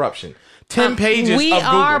one interruption. 10 pages we of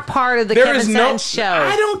Google. are part of the There Kevin is Sutton show.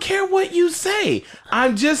 I don't care what you say.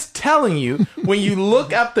 I'm just telling you, when you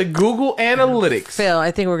look up the Google Analytics. Phil,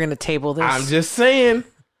 I think we're going to table this. I'm just saying,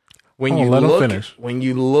 when you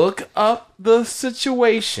look up the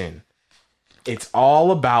situation, it's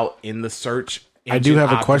all about in the search engine I do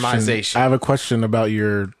have a question. optimization. I have a question about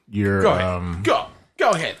your Go ahead.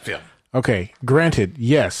 Go ahead, Phil. Okay, granted,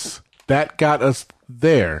 yes, that got us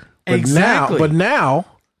there. But Exactly.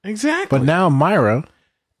 But now MAYRA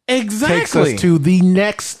takes us to the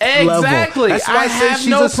next level. Exactly. That's why I I said have she's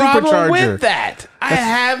no a problem supercharger. with that. I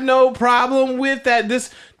have no problem with that.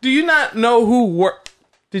 Do you not know who worked?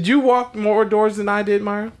 Did you walk more doors than I did,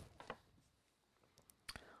 Myra?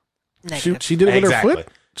 She did it with her foot?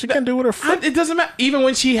 She can do it with her foot. It doesn't matter. Even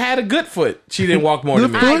when she had a good foot, she didn't walk more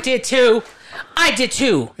than me. I did too.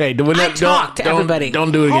 Hey, talked to everybody.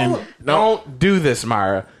 Don't do it again. Don't do this,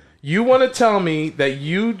 Myra. You want to tell me that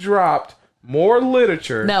you dropped more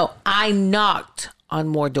literature? No, I knocked on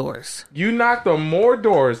more doors. You knocked on more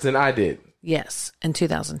doors than I did. Yes, in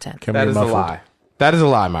 2010. That is a lie. That is a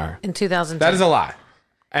lie, Myra. In 2010. That is a lie.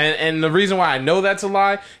 And the reason why I know that's a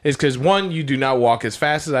lie is because 1, you do not walk as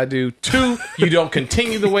fast as I do. 2, you don't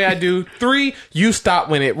continue the way I do. 3, you stop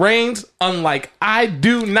when it rains. Unlike I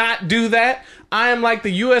do not do that. I am like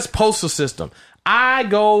the U.S. Postal System. I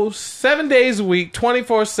go 7 days a week,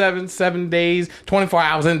 24/7, 7 days, 24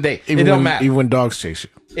 hours in a day. It don't matter. Even when dogs chase you.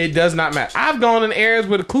 It does not matter. I've gone in areas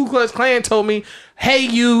where the Ku Klux Klan told me, "Hey,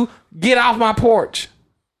 you get off my porch."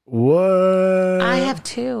 What? I have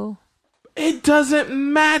 2. It doesn't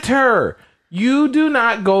matter. You do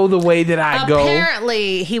not go the way that I go.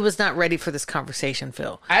 Apparently, he was not ready for this conversation,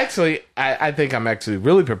 Phil. Actually, I think I'm actually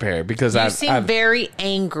really prepared because You seem very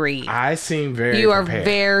angry. I seem very You are prepared.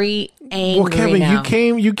 very angry. Well, Kevin, now.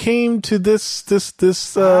 you came to this I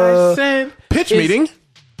said pitch it's- meeting.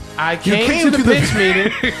 I came to the pitch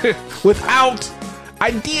meeting without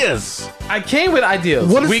ideas. I came with ideas.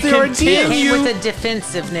 What is we their He idea? came with the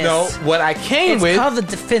defensiveness. No, what I came It's with called the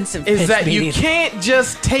defensive is pitch that meeting. you can't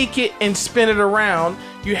just take it and spin it around.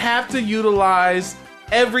 You have to utilize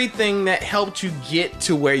everything that helped you get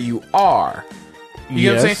to where you are. You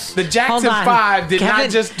know what I'm Yes. saying? The Hold Jackson on. 5 did Kevin, not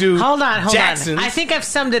just do Hold on. Jacksons. I think I've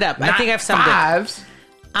summed it up. not fives.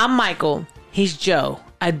 I'm Michael. He's Joe.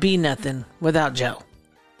 I'd be nothing without Joe.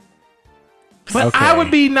 But Okay. I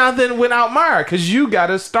would be nothing without MAYRA because you got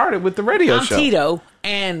us started with the radio I'm show. Tito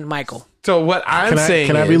and Michael. So what I'm saying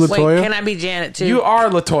can I be is, Latoya? Wait, can I be Janet too? you are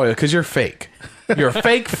Latoya because you're fake. You're a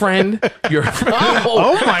fake friend. You're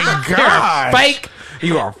Oh my god! fake.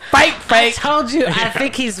 You are fake. I told you. I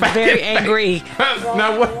think he's very angry.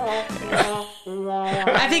 Now what?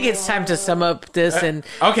 I think it's time to sum up this and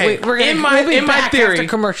okay. we're gonna in my theory after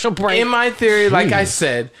commercial break. In my theory, like I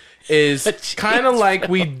said, is kind of like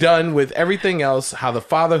we done with everything else. How the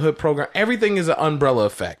fatherhood program, everything is an umbrella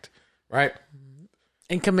effect, right?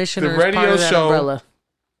 And commissioner, the radio show umbrella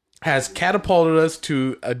has catapulted us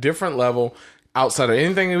to a different level outside of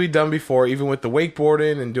anything that we've done before. Even with the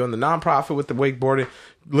wakeboarding and doing the nonprofit with the wakeboarding,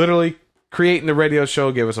 literally. Creating the radio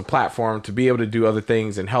show gave us a platform to be able to do other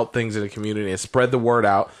things and help things in the community and spread the word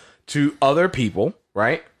out to other people,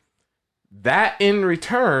 right? That in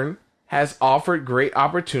return has offered great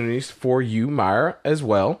opportunities for you, Myra, as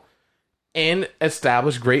well, and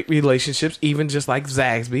established great relationships, even just like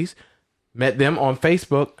Zaxby's. Met them on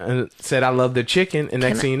Facebook and said, I love their chicken. And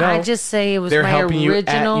next thing you know, I just say it was they're my helping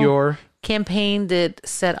original you at your campaign that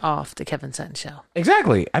set off the Kevin Sutton Show.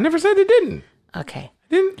 Exactly. I never said it didn't. Okay.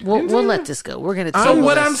 We'll let this go. We're gonna.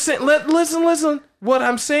 I'm saying. Listen. What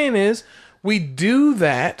I'm saying is, we do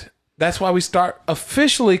that. That's why we start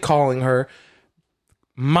officially calling her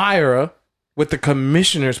Myra with the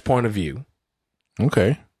commissioner's point of view.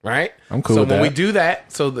 Okay. Right. I'm cool. So with when that. we do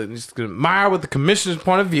that, so that Myra with the commissioner's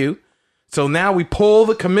point of view. So now we pull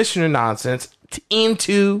the commissioner nonsense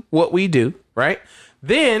into what we do. Right.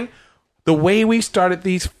 Then the way we started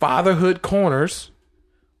these fatherhood corners.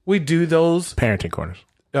 We do those parenting corners,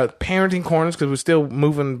 because we're still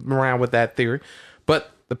moving around with that theory. But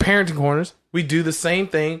the parenting corners, we do the same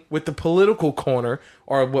thing with the political corner,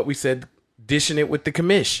 or what we said, dishing it with the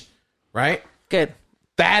commish, right? Good.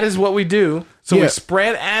 That is what we do. So we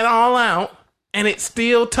spread it all out, and it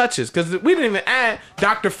still touches. Because we didn't even add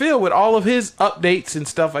Dr. Phil with all of his updates and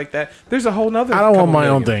stuff like that. There's a whole nother. I don't want my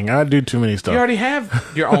own thing. I do too many stuff. You already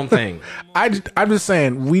have your own thing. I'm just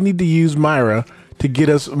saying, we need to use Myra to get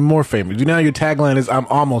us more famous. You know, your tagline is "I'm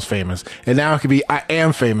almost famous," and now it could be "I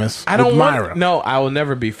am famous." I don't with Myra. No, I will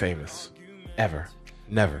never be famous, ever,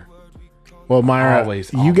 never. Well, Myra,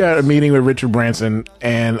 always. You got a meeting with Richard Branson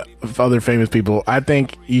and other famous people. I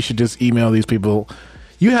think you should just email these people.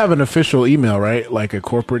 You have an official email, right? Like a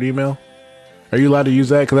corporate email. Are you allowed to use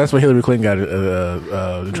that? Because that's what Hillary Clinton got in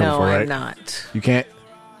trouble for, right? No, I'm not. You can't.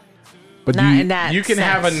 But not in that you can sense.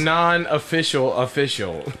 have a non-official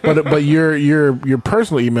official. but your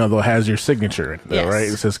personal email though has your signature, though, Yes. right?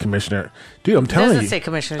 It says commissioner. Dude, I'm telling you. It doesn't say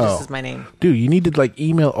commissioner. This is my name. Dude, you need to like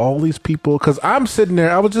email all these people because I'm sitting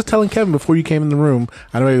there. I was just telling Kevin before you came in the room.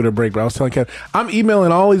 I know you were to break, but I was telling Kevin, I'm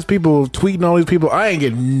emailing all these people, tweeting all these people. I ain't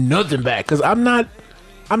getting nothing back because I'm not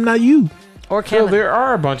you. Or Kevin. Well, there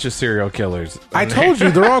are a bunch of serial killers. I told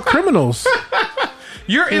you they're all criminals.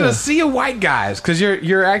 You're in a sea of white guys because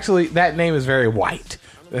you're actually that name is very white.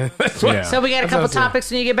 That's what, So we got a couple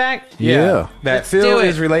topics when you get back. Yeah. That Let's Phil do it.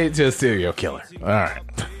 is related to a serial killer. All right.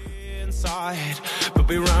 Inside, but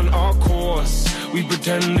we ran our course. We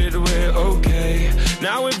pretended we're okay.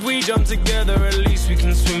 Now if we jump together, at least we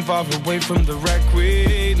can swim far away from the wreck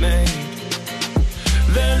we made.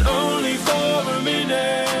 Then only for a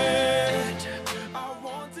minute, I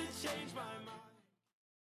want to change my mind.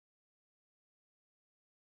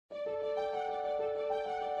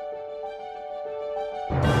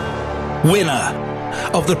 Winner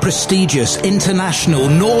of the prestigious International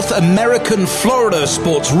North American Florida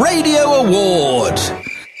Sports Radio Award.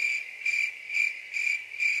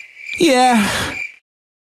 Yeah,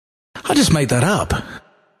 I just made that up.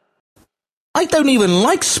 I don't even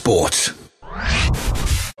like sport.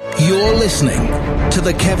 You're listening to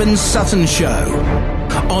The Kevin Sutton Show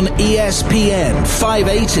on ESPN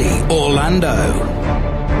 580 Orlando.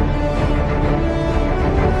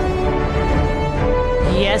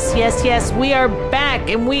 Yes. We are back,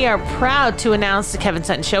 and we are proud to announce the Kevin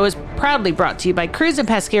Sutton Show is proudly brought to you by Cruz and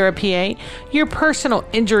Pescara, PA, your personal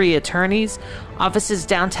injury attorneys. Offices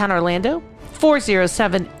downtown Orlando,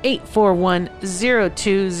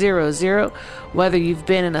 407-841-0200. Whether you've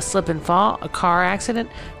been in a slip and fall, a car accident,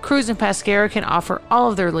 Cruz and Pescara can offer all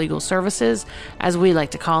of their legal services, as we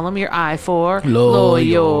like to call them, your eye for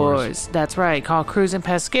lawyers. That's right. Call Cruz and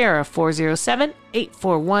Pescara,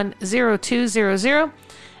 407-841-0200.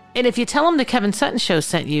 And if you tell them the Kevin Sutton Show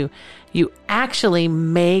sent you, you actually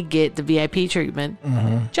may get the VIP treatment.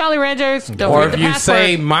 Mm-hmm. Jolly Ranchers, don't or forget the if you password.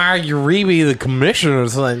 say Myra Uribe, the commissioner,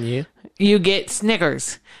 sent you. You get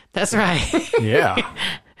Snickers. That's right. Yeah.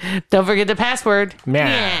 Don't forget the password.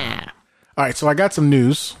 Yeah. All right, so I got some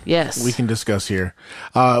news. Yes. We can discuss here.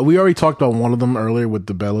 We already talked about one of them earlier with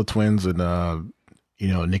the Bella twins and,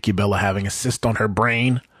 Nikki Bella having a cyst on her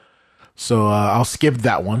brain. So I'll skip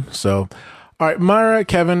that one. So, all right, Myra,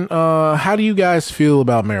 Kevin, how do you guys feel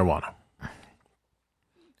about marijuana?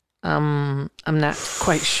 I'm not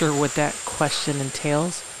quite sure what that question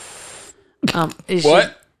entails.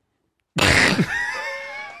 What?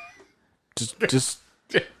 just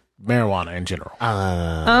marijuana in general.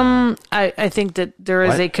 I think that there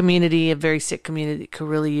is a community, a very sick community that could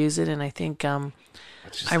really use it, and I think,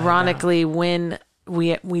 ironically, when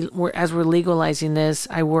we're legalizing this,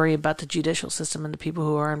 I worry about the judicial system and the people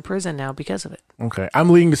who are in prison now because of it. Okay, I'm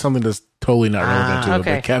leading to something that's totally not relevant to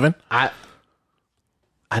it. But Kevin, I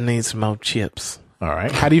need some more chips. All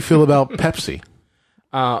right, how do you feel about Pepsi,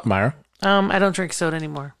 Myra? I don't drink soda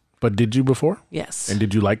anymore. But did you before? Yes. And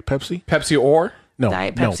did you like Pepsi? Pepsi or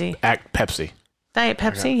Diet Pepsi? No, Pepsi. Diet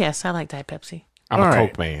Pepsi. Yes, I like Diet Pepsi. I'm a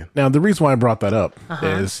Coke man. Now the reason why I brought that up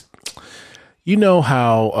is, you know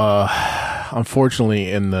how,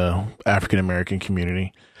 unfortunately, in the African American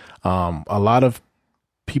community, a lot of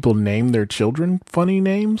people name their children funny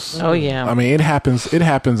names. Oh yeah. I mean, it happens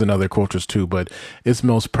in other cultures too, but it's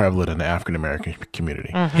most prevalent in the African American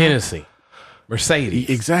community. Hennessy,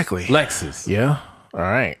 Mercedes, exactly, Lexus. Yeah. All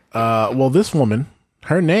right. Well, this woman,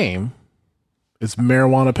 her name is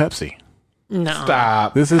Marijuana Pepsi. No.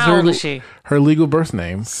 Stop. This is How old is she? Her legal birth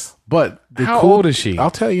name. But how old is she? I'll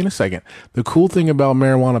tell you in a second. The cool thing about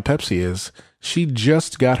Marijuana Pepsi is she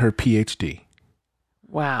just got her PhD.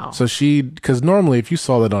 Wow. So because normally if you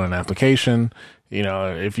saw that on an application, you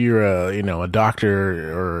know, if you're a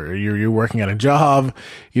doctor or you're working at a job,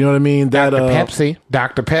 you know what I mean? Dr. Pepsi.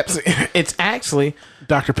 It's actually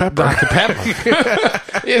Dr. Pepper. Dr.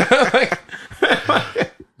 Pepper. You know, like,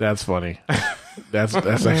 that's funny. That's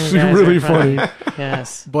actually really funny.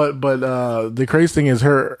 Yes. But the crazy thing is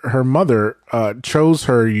her mother chose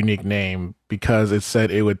her unique name because it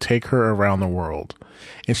said it would take her around the world.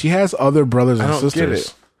 And she has other brothers and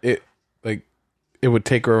sisters. It would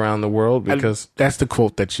take her around the world because that's the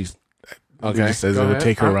quote that she's okay. Says it would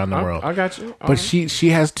take her around the world. I got you. But she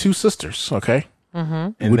has two sisters, okay? Mm-hmm.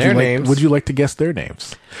 And their names. Would you like to guess their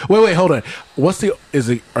names? Wait, hold on.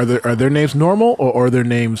 Are their names normal or are their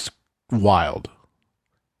names wild?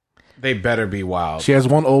 They better be wild. She has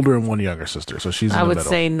one older and one younger sister, so she's in the middle. I would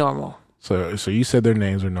say normal. So you said their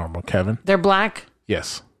names are normal. Kevin? They're black?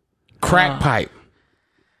 Yes. Crack pipe.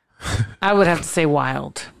 I would have to say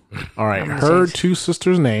wild. All right. Her two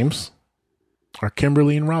sisters' names are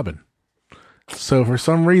Kimberly and Robin. So for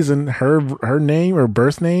some reason, her name or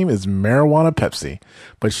birth name is Marijuana Pepsi,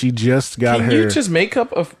 but she just got Can you just make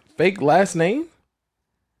up a fake last name?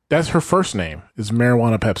 That's her first name is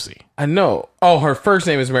Marijuana Pepsi. I know. Oh, her first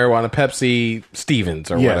name is Marijuana Pepsi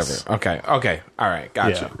Stevens or Yes. whatever. Okay. All right.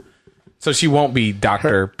 Gotcha. Yeah. So she won't be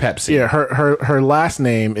Dr. Pepsi. Yeah. Her last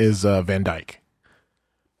name is Van Dyke.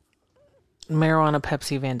 Marijuana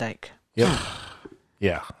Pepsi Van Dyke. Yep.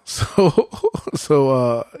 Yeah.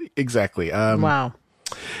 So exactly. Wow.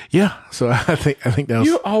 Yeah. So I think that was.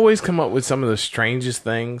 You always come up with some of the strangest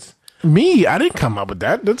things. Me, I didn't come up with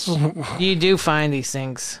that. That's you do find these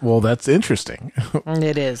things. Well, that's interesting.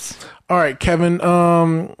 It is. All right, Kevin.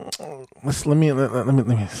 Let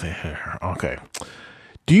me say here. Okay.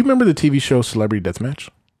 Do you remember the TV show Celebrity Deathmatch?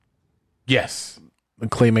 Yes. The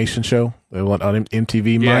claymation show on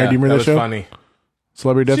MTV. Yeah, Myra, do you remember that show? Funny.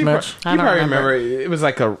 Celebrity Deathmatch? You probably remember. It was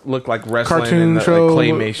like looked like wrestling cartoon and show. Like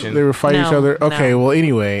claymation. They were fighting each other. Okay, no. well,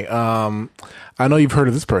 anyway, I know you've heard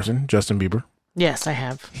of this person, Justin Bieber. Yes, I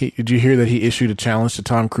have. Did you hear that he issued a challenge to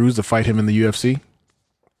Tom Cruise to fight him in the UFC?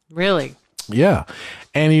 Really? Yeah.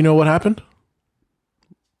 And you know what happened?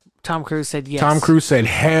 Tom Cruise said yes. Tom Cruise said,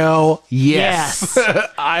 hell yes.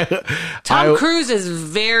 Tom Cruise is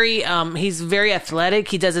he's very athletic.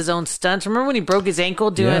 He does his own stunts. Remember when he broke his ankle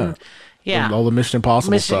doing... Yeah. All the Mission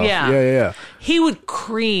Impossible stuff. Yeah. He would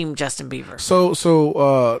cream Justin Bieber.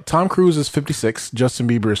 So Tom Cruise is 56. Justin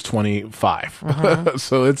Bieber is 25. Uh-huh.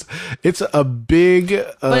 So it's a big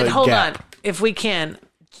But hold gap. on. If we can,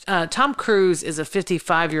 Tom Cruise is a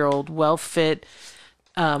 55-year-old, well-fit,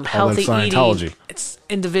 healthy eating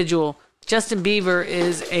individual. Justin Bieber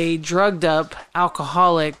is a drugged-up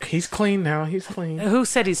alcoholic. He's clean now. He's clean. Who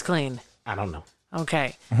said he's clean? I don't know.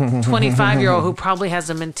 Okay. 25-year-old who probably has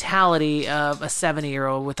the mentality of a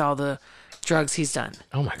 70-year-old with all the drugs he's done.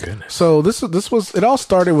 Oh my goodness. So it all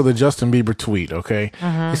started with a Justin Bieber tweet, okay?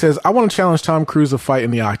 He says, I want to challenge Tom Cruise to fight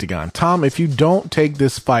in the octagon. Tom, if you don't take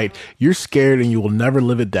this fight, you're scared and you will never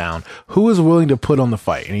live it down. Who is willing to put on the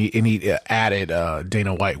fight? And he added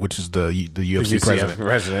Dana White, which is the UFC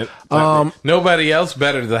president. Nobody else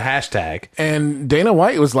better the hashtag. And Dana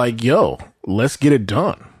White was like, yo, let's get it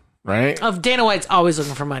done. Right? Dana White's always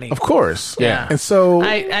looking for money. Of course. Yeah. And so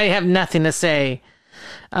I have nothing to say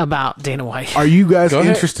about Dana White. Are you guys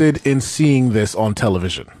interested in seeing this on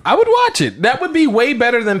television? I would watch it. That would be way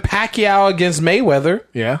better than Pacquiao against Mayweather.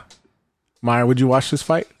 Yeah. Myra, would you watch this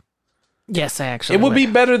fight? Yes, I actually It would be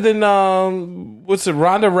better than what's it,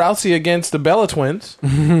 Ronda Rousey against the Bella Twins.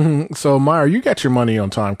 So, Myra, you got your money on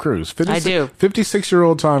Tom Cruise. I do.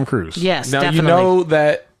 56-year-old Tom Cruise. Yes, now definitely. you know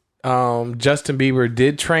that Justin Bieber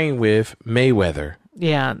did train with Mayweather.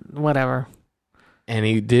 Yeah, whatever. And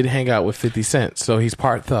he did hang out with 50 Cent, so he's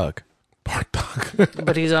part thug. Part thug.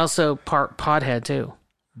 But he's also part podhead too.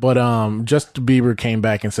 But Justin Bieber came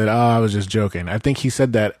back and said, "Oh, I was just joking." I think he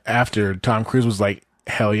said that after Tom Cruise was like,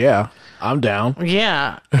 "Hell yeah, I'm down."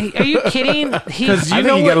 Yeah. Are you kidding? Because I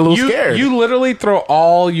think he got a little scared. You literally throw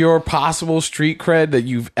all your possible street cred that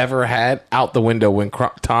you've ever had out the window when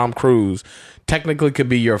Tom Cruise technically could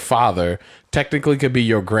be your father, technically could be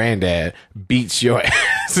your granddad, beats your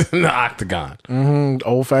ass in the octagon. Mm-hmm.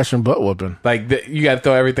 Old-fashioned butt whooping. Like, you got to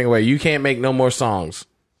throw everything away. You can't make no more songs.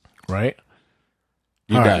 Right?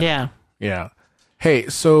 You got it. Yeah. Yeah. Hey,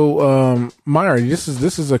 so Myra, this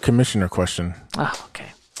is a commissioner question. Oh,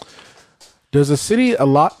 okay. Does a city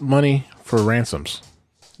allot money for ransoms?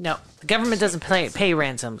 No, the government doesn't pay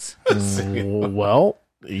ransoms. Well,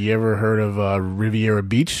 you ever heard of Riviera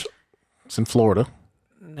Beach? It's in Florida.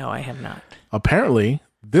 No, I have not. Apparently,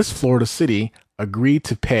 this Florida city agreed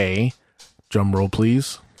to pay, drum roll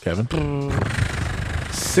please, Kevin,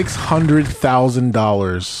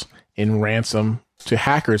 $600,000 in ransom to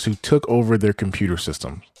hackers who took over their computer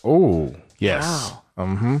systems. Oh, yes. Wow.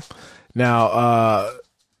 Mm-hmm. Now,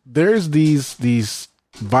 there's these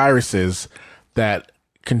viruses that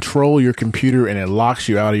control your computer and it locks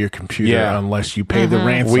you out of your computer unless you pay the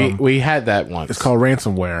ransom. We had that once. It's called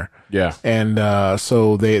ransomware. Yeah. And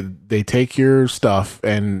so they take your stuff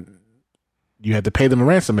and you have to pay them a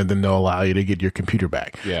ransom and then they'll allow you to get your computer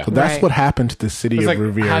back. Yeah. So that's what happened to the city It's of like,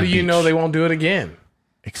 Riviera how do you Beach. know they won't do it again?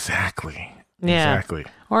 Exactly. Yeah. Exactly.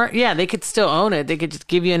 Or they could still own it. They could just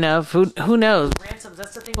give you enough. Who knows? Ransoms.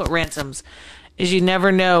 That's the thing with ransoms, is you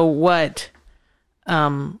never know what.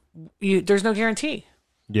 There's no guarantee.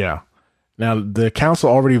 Yeah. Now the council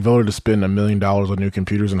already voted to spend $1 million on new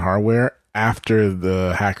computers and hardware after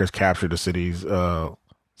the hackers captured the city's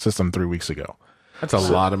system 3 weeks ago. That's a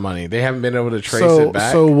lot of money. They haven't been able to trace it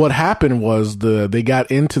back. So what happened was they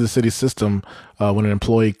got into the city system when an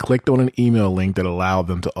employee clicked on an email link that allowed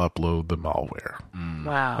them to upload the malware.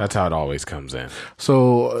 Wow. That's how it always comes in.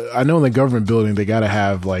 So I know in the government building they got to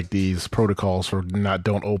have like these protocols for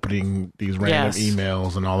don't opening these random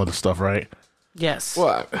emails and all of the stuff, right? Yes.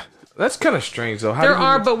 Well, that's kind of strange though.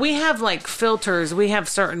 But we have like filters. We have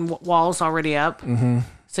certain walls already up. Mm-hmm.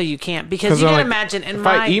 So you can't, because you can imagine if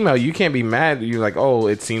I email, you can't be mad. You're like, oh,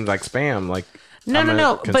 it seems like spam. Like,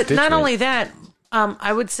 no. But not only that,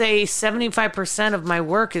 I would say 75% of my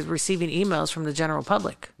work is receiving emails from the general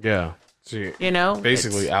public. Yeah. So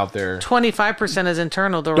basically out there. 25% is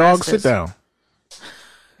internal. The dog, rest sit down.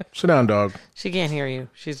 Sit down, dog. She can't hear you.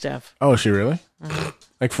 She's deaf. Oh, is she really? Mm-hmm.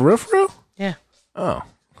 Like for real? For real? Yeah. Oh.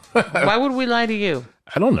 Why would we lie to you?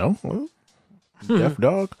 I don't know. Well, deaf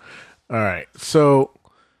dog. All right. So,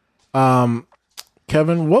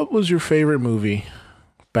 Kevin, what was your favorite movie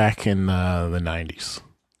back in the 90s?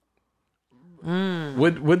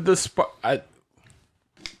 With the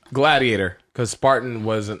Gladiator, because Spartan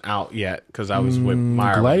wasn't out yet, because I was with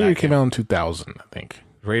Myra. Gladiator came out in 2000, I think.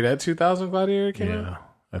 Right at 2000 Gladiator came out? Yeah,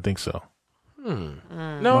 I think so.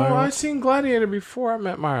 No, I seen Gladiator before I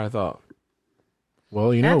met Myra, I thought. Well,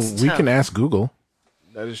 we can ask Google.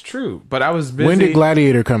 That is true, but I was busy. When did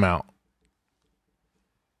Gladiator come out?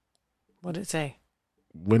 What did it say?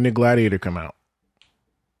 When did Gladiator come out?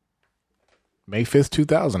 May 5th,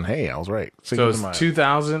 2000. Hey, I was right. So it's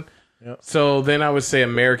 2000? Yep. So then I would say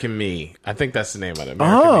American Me. I think that's the name of it.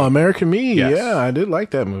 American Me. Yes. Yeah, I did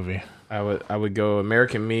like that movie. I would go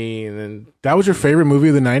American Me, and then... That was your favorite movie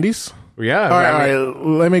of the 90s? Yeah. All right,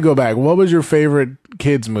 let me go back. What was your favorite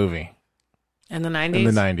kids movie? In the 90s? In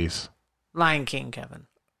the 90s. Lion King, Kevin.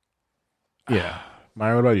 Yeah.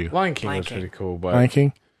 Myra, what about you? Lion King was pretty cool. But Lion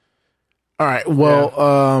King? All right.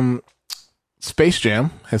 Well, Space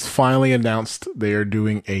Jam has finally announced they are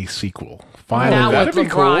doing a sequel. Finally, now with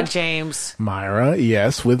LeBron James. Myra,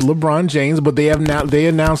 yes, with LeBron James, but they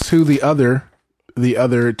announced who the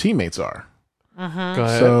other teammates are. Mm-hmm. Go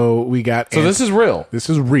ahead. So we got. So this is real. This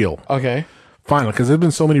is real. Okay. Finally, because there's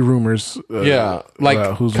been so many rumors.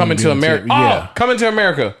 Like who's Coming to America. Yeah, Coming to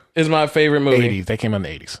America is my favorite movie. 80s. They came out in the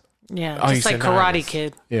 80s. Yeah, just like Karate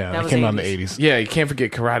Kid. Yeah, that came out in the 80s. Yeah, you can't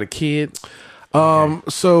forget Karate Kid.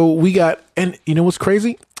 So we got, and you know what's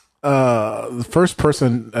crazy? The first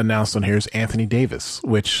person announced on here is Anthony Davis,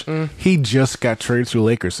 which he just got traded to the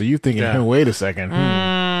Lakers. So you're thinking, hey, wait a second.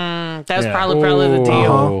 That's probably the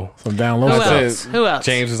deal. Some download stuff. Who else?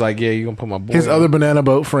 James is like, yeah, you're going to put my boy His on. other banana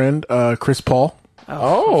boat friend, Chris Paul.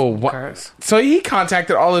 So he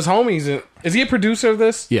contacted all his homies. And is he a producer of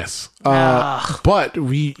this? Yes. But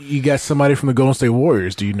you got somebody from the Golden State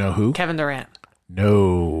Warriors. Do you know who? Kevin Durant.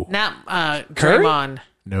 No. Not Curry? Draymond.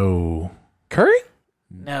 No. Curry?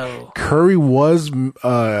 No. Curry was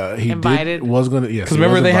invited. Was going to. Yes. Because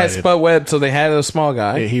remember they had Spud Webb, so they had a small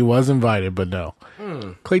guy. Yeah, he was invited, but no.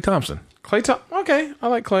 Klay Thompson. Okay, I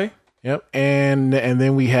like Klay. Yep, and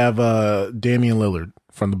then we have Damian Lillard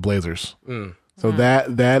from the Blazers. So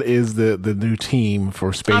that is the new team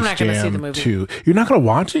for Space I'm not gonna see the Jam movie. 2. You're not going to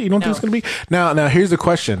watch it? You don't think it's going to be? Now here's the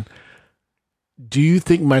question. Do you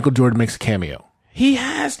think Michael Jordan makes a cameo? He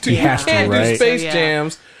has to. He has to, can't right? do Space So, yeah.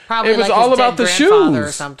 Jams. Probably It was like all his about dead the grandfather or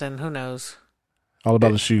shoes. something. Who knows? All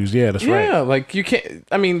about the shoes. Yeah, that's right. Yeah, like you can't.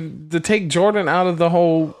 I mean, to take Jordan out of the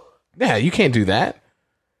whole. Yeah, you can't do that.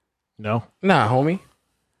 No. Nah, homie.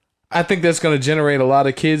 I think that's going to generate a lot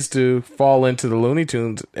of kids to fall into the Looney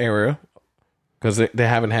Tunes era because they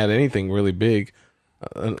haven't had anything really big.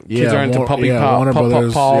 Kids are into puppy Warner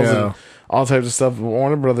Brothers, paws and all types of stuff.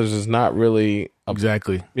 Warner Brothers is not really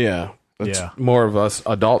exactly. Yeah, it's more of us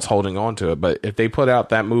adults holding on to it. But if they put out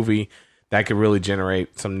that movie, that could really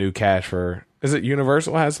generate some new cash for. Is it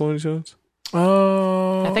Universal has Looney Tunes?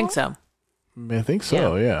 I think so. I think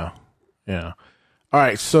so. Yeah. All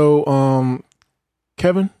right. So,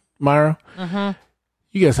 Kevin, Myra,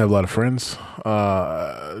 you guys have a lot of friends.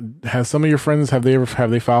 Have some of your friends have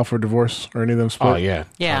they filed for divorce or any of them split? Oh yeah.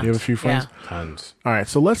 You have a few friends. Yeah. Tons. All right.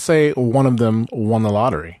 So let's say one of them won the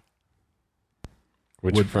lottery.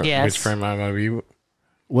 Which friend might I be?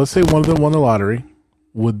 Let's say one of them won the lottery.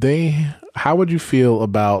 How would you feel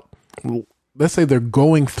about? Let's say they're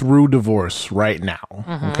going through divorce right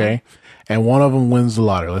now. Okay, and one of them wins the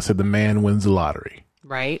lottery. Let's say the man wins the lottery.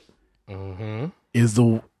 Right. Is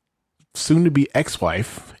the soon-to-be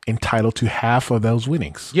ex-wife entitled to half of those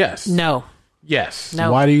winnings? Yes. No. Yes.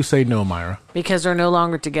 No. Why do you say no, Myra? Because they're no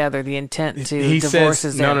longer together. The intent to He divorce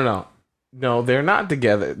says is there. no. They're not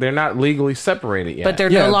together. They're not legally separated yet. But they're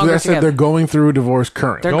no longer together. They're going through divorce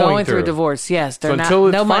currently. They're going through divorce. Yes, they're not. Until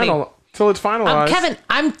it's no money. Until it's finalized. Kevin,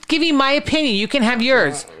 I'm giving my opinion. You can have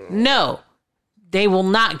yours. No, they will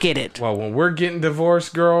not get it. Well, when we're getting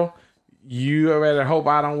divorced, girl, you better hope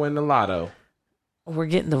I don't win the lotto. We're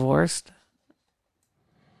getting divorced.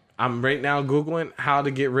 I'm right now Googling how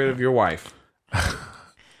to get rid of your wife.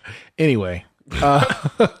 Anyway,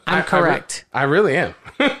 I'm correct. I really am.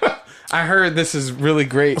 I heard this is really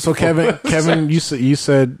great. So Kevin, you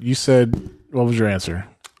said what was your answer?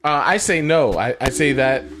 I say no. I say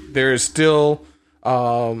that there is still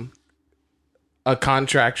a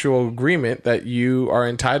contractual agreement that you are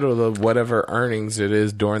entitled to whatever earnings it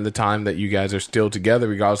is during the time that you guys are still together,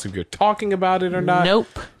 regardless if you're talking about it or not. Nope.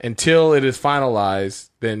 Until it is finalized,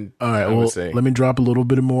 then all right. I would say. Let me drop a little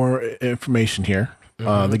bit more information here.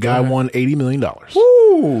 The guy won $80 million.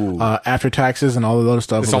 Woo! After taxes and all the other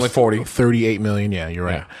stuff. It's only 40. $38 million. Yeah, you're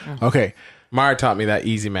right. Yeah. Okay. Myra taught me that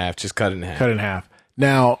easy math. Just cut it in half. Cut it in half.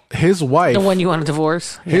 Now, his wife. The one you want to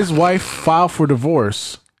divorce? His wife filed for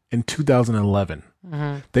divorce in 2011.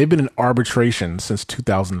 They've been in arbitration since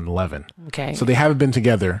 2011. Okay. So they haven't been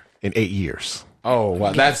together in 8 years. Oh,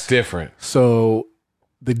 wow. That's different. So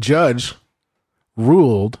the judge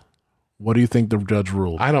ruled. What do you think the judge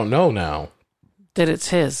ruled? I don't know now. That it's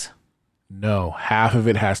his. No, half of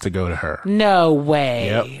it has to go to her. No way.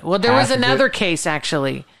 Yep. Well, there was another case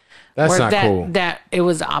actually. That's not cool. That it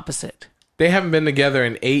was opposite. They haven't been together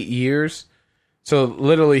in 8 years. So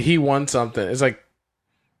literally he won something. It's like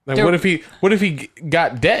what if he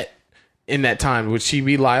got debt in that time? Would she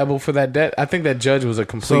be liable for that debt? I think that judge was a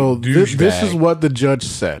complete douchebag. This is what the judge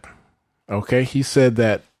said. Okay, he said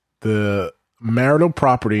that the marital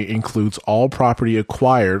property includes all property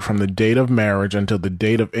acquired from the date of marriage until the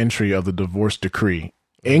date of entry of the divorce decree,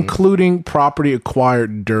 including property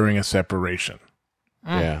acquired during a separation.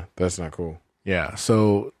 Yeah, that's not cool. Yeah,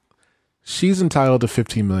 so she's entitled to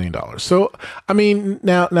 $15 million. So, I mean,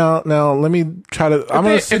 now, let me try to. I'm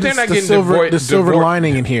going to see the silver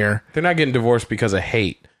lining in here. They're not getting divorced because of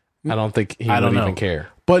hate. I don't think he would even care.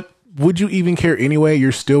 But would you even care anyway?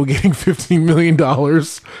 You're still getting $15 million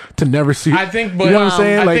to never see. I think, but you know what I'm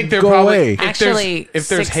saying? I like, think they're go probably away. Actually, if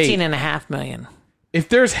there's $16.5 million. If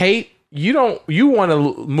there's hate, you want to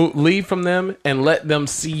leave from them and let them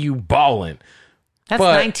see you balling. That's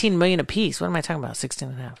 $19 million a piece. What am I talking about?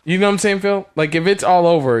 16.5. You know what I'm saying, Phil? Like if it's all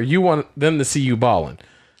over, you want them to see you balling.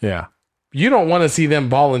 Yeah. You don't want to see them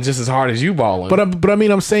balling just as hard as you balling. But I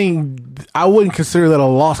mean, I'm saying I wouldn't consider that a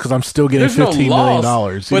loss because I'm still getting $15 million.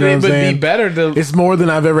 But it would be better to. It's more than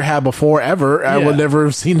I've ever had before, ever. I would never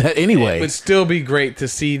have seen that anyway. It would still be great to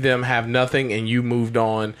see them have nothing and you moved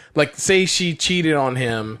on. Like, say she cheated on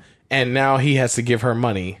him and now he has to give her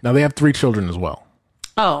money. Now they have 3 children as well.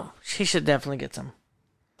 Oh, she should definitely get some.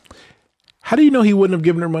 How do you know he wouldn't have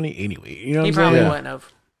given her money anyway? You know, he probably wouldn't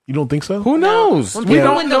have. You don't think so? Who knows? When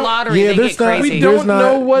people win the lottery, they get crazy. We don't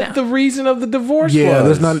know what the reason of the divorce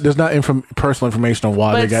was. There's not personal information on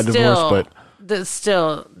why they got divorced, but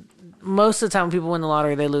still, most of the time when people win the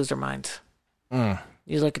lottery, they lose their minds.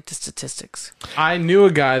 You look at the statistics. I knew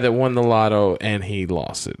a guy that won the lotto and he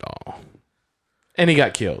lost it all. And he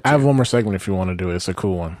got killed. I have one more segment if you want to do it. It's a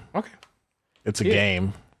cool one. Okay. It's a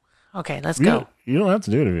game. Okay, let's go. You don't have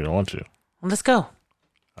to do it if you don't want to. Let's go.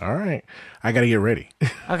 All right. I got to get ready.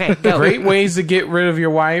 Okay, go. Great ways to get rid of your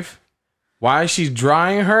wife. While she's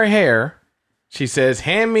drying her hair, she says,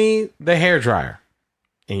 hand me the hairdryer.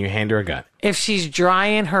 And you hand her a gun. If she's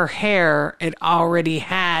drying her hair, it already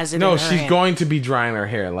has it in her she's hand. going to be drying her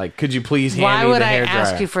hair. Like, could you please hand me the hairdryer? Why would I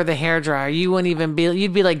ask you for the hairdryer? You wouldn't even be,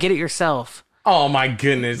 you'd be like, get it yourself. Oh my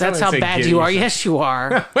goodness. That's how bad you are. Yes, you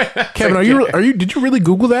are. Kevin, did you really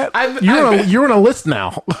Google that? You're on a list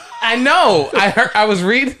now. I know. I was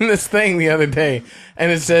reading this thing the other day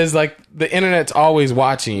and it says like the internet's always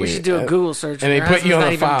watching you. We should do a Google search. And they put you on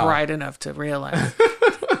not a file. even bright enough to realize.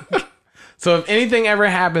 So if anything ever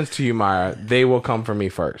happens to you, Myra, they will come for me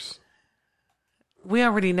first. We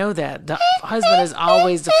already know that. The husband is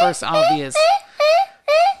always the first obvious.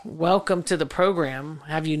 Welcome to the program.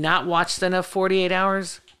 Have you not watched enough 48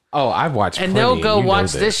 Hours? Oh, I've watched and plenty. They'll go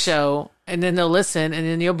watch this show, and then they'll listen, and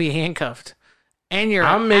then you'll be handcuffed. And you're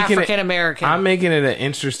African-American. I'm making it an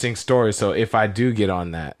interesting story, so if I do get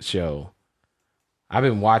on that show, I've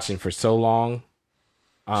been watching for so long,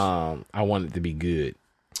 I want it to be good.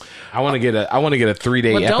 I want to get a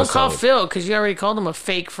 3-day episode. Don't call Phil, because you already called him a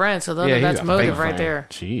fake friend, so that's motive right there.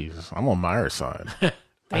 Jeez, I'm on Myra's side.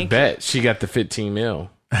 I bet she got the 15 mil.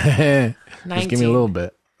 Just give me a little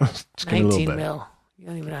bit. Just give me a little bit. 19 mil. You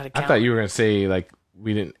don't even know how to count. I thought you were going to say, like,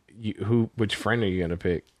 which friend are you going to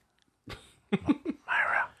pick?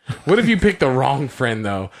 Myra. What if you pick the wrong friend,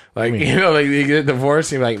 though? Like, like you get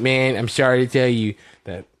divorced and you're like, man, I'm sorry to tell you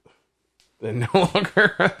that they're no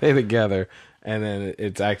longer are they together. And then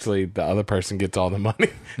it's actually the other person gets all the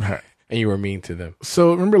money. All right. And you were mean to them.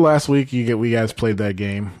 So remember last week we guys played that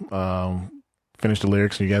game, finished the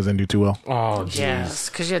lyrics, and you guys didn't do too well? Oh, geez. Yes,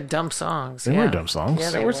 because you had dumb songs. They were dumb songs. Yeah,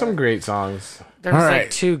 there were some great songs. There was like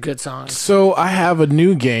 2 good songs. So I have a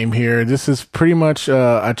new game here. This is pretty much,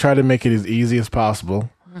 I try to make it as easy as possible.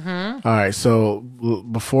 Mm-hmm. All right, so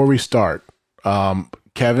before we start,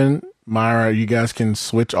 Kevin, Myra, you guys can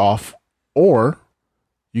switch off, or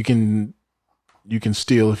you can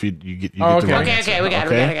steal if you get the right Okay, answer. we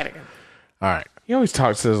got it. All right. He always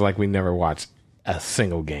talks to us like we never watched a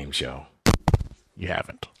single game show. You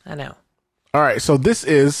haven't. I know. All right, so this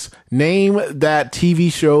is Name That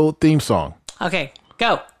TV Show Theme Song. Okay,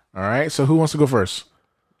 go. All right, so who wants to go first?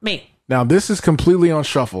 Me. Now, this is completely on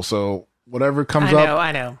shuffle, so whatever comes up.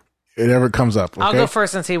 I know. Whatever comes up, okay? I'll go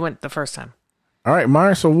first since he went the first time. All right,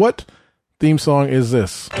 Myra, so what theme song is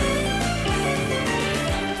this?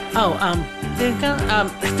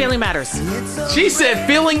 Family Matters. She said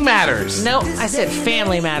Feeling Matters. No, I said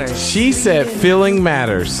Family Matters. She said Feeling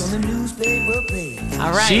Matters.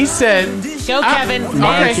 All right. She said... Go, Kevin.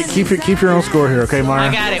 Myra, keep your own score here, okay, Myra?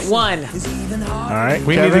 I got it. 1. All right,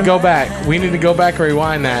 We need to go back. We need to go back and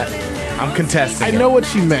rewind that. I'm contesting. I know what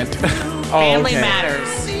she meant. Family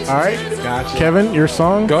Matters. All right. Gotcha. Kevin, your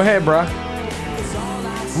song? Go ahead, bruh.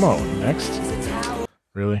 Come on, next.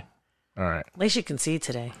 Really? All right. At least you can see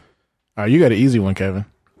today. All right, you got an easy one, Kevin.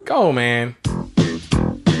 Go, man.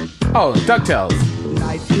 Oh, DuckTales.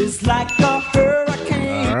 Life is like a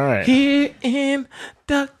hurricane. All right. Here in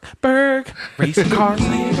Duckburg, race cars,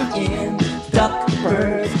 in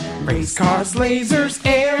Duckburg, race cars, lasers,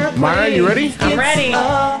 airplanes. Myra, you ready? I'm ready.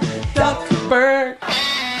 Duckburg.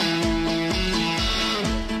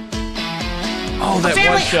 Oh, that Family.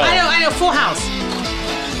 one show. I know. Full House.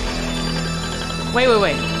 Wait.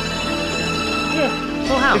 Yeah.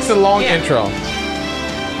 Full House. It's a long intro.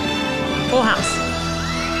 Full House.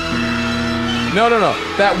 No.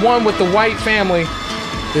 That one with the white family.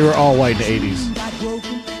 They were all white in the 80s.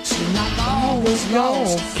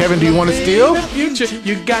 Kevin, do you want to steal? The future,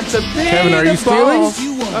 you got to pay. Kevin, are you stealing?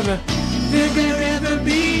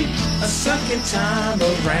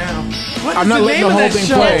 I'm not letting the whole thing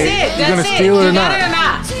play. That's You're going to it. steal it or You not? got it or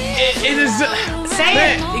not? It is.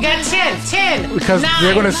 Say it. You got 10. Because 9,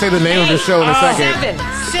 they're going to say the name of the show in a second.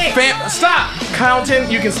 7, 6. Stop counting.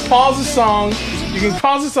 You can pause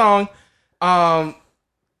the song.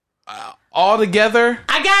 All together.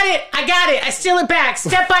 I got it. I steal it back.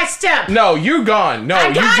 Step by step. No, you're gone. No,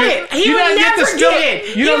 I got it. He would never get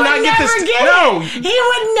it. You do not get this. No, he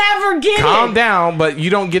would never get it. Calm down, but you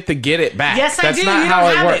don't get to get it back. Yes, I do. That's not you how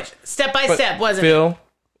don't it have works. it. Step by step, wasn't Phil, it?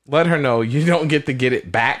 let her know you don't get to get it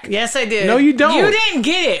back. Yes, I did. No, you don't. You didn't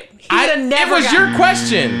get it. He would have never. It was your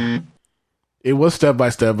question. It was step by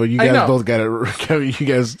step, but you guys both got it. You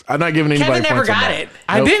guys, I'm not giving anybody Kevin never points on got that. it.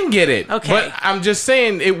 I didn't get it. Okay. But I'm just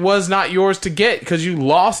saying it was not yours to get because you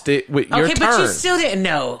lost it with your turn. Okay, but you still didn't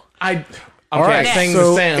know. Okay, All right, sing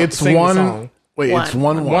so the song. it's Sing one. The song. Wait, it's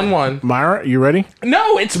 1-1. 1-1. Myra, you ready?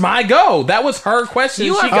 No, it's my go. That was her question.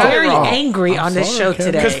 You she are got very it wrong. angry on this show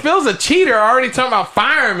today. Because Phil's a cheater, already talking about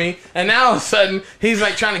firing me, and now all of a sudden he's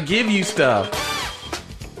like trying to give you stuff.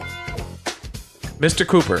 Mr.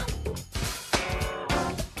 Cooper.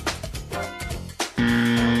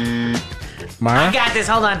 Myra? I got this.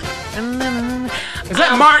 Hold on. Is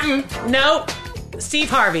that Martin? No. Steve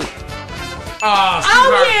Harvey. Oh,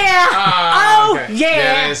 yeah.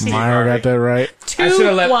 Yeah. it is Steve Myra Harvey. got that right.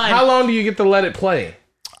 2-1. How long do you get to let it play?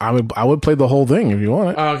 I would play the whole thing if you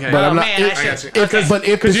want it. Okay. But I'm not. Man, I should. But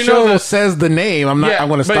if the you show know says the name, I'm not. Yeah, I'm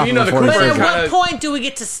going to but stop you know before the it But says at it. what point do we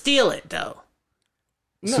get to steal it, though?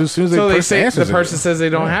 So as soon as the So they person say answers the person it. says they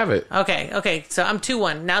don't have it. Okay. So I'm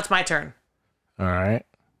 2-1. Now it's my turn. All right.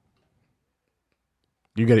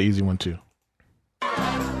 You got an easy one too.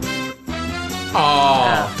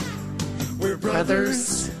 Oh,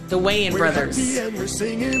 Brothers. The Wayans Brothers.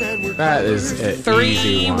 that is an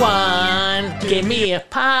easy one. 3-1. Give me a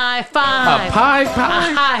high five. A pie? A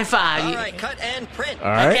high five. All right, cut and print. All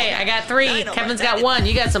right. Okay, I got 3. Kevin's got 1.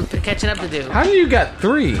 You got some catching up to do. How do you got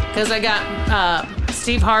 3? Because I got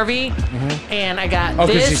Steve Harvey, and I got Oh,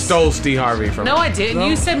 because this. you stole Steve Harvey from me. No, I didn't.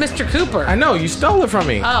 You said Mr. Cooper. I know, you stole it from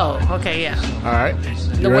me. Oh, okay, yeah. All right.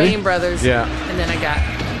 The You ready? Wayans Brothers. Yeah. And then I got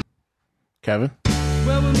Kevin.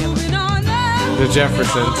 The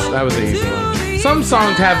Jeffersons. That was an easy one. Some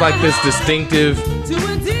songs have like this distinctive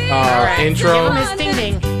all right. intro. Give him his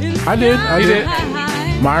ding ding. I did. You did.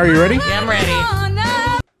 Myra, you ready? Yeah, I'm ready.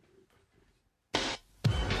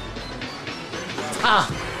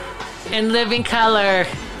 In living color.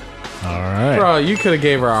 All right. Bro, you could have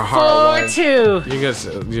gave her a hard one. 4-2. You're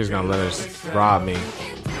just gonna let her rob me.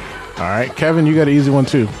 All right, Kevin, you got an easy one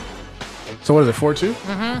too. So what is it? 4-2.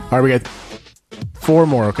 Mm-hmm. All right, we got 4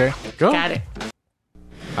 more. Okay. Go. Got it.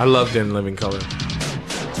 I loved In Living Color.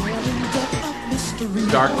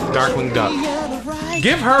 Darkwing Duck.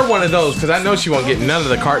 Give her one of those because I know she won't get none of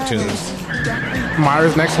the cartoons.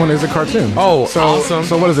 Myra's next one is a cartoon. Oh, so, awesome.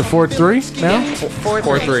 So what is it? 4-3 now?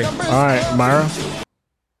 4-3. All right, Myra.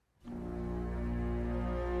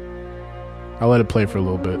 I'll let it play for a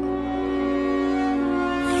little bit.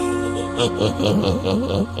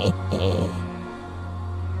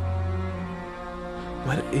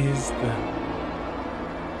 What is the...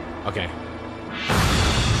 Okay.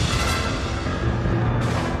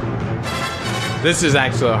 This is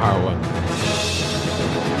actually a hard one.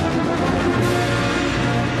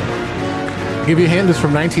 I'll give you a hint. It's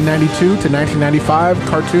from 1992 to 1995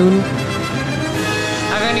 cartoon.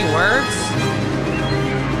 Are there any words?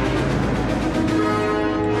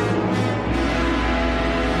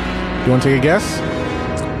 You want to take a guess?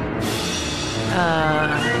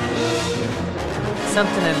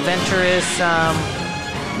 Something adventurous.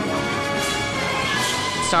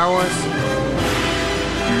 Star Wars.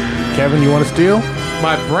 Kevin, you want to steal?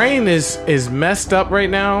 My brain is messed up right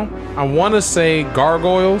now. I want to say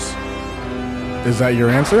Gargoyles. Is that your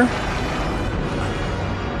answer?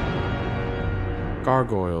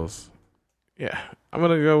 Gargoyles. Yeah, I'm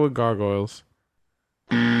gonna go with Gargoyles.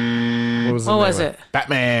 What was it?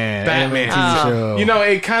 Batman. Batman. TV show. You know,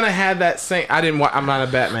 it kind of had that same. I didn't. I'm not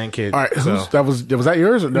a Batman kid. All right, so. was that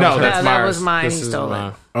yours? Or No, that's that mine. was mine. This He is stole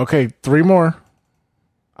mine. it. Okay, 3 more.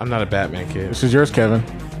 I'm not a Batman kid. This is yours, Kevin.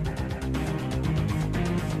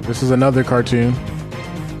 This is another cartoon.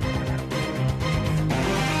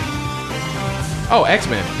 Oh,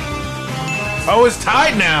 X-Men. Oh, it's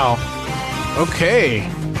tied now. Okay,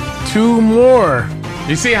 2 more.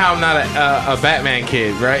 You see how I'm not a Batman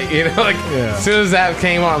kid, right? You know, like as soon as that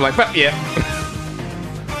came on, I'm like, but yeah.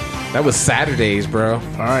 That was Saturdays, bro. All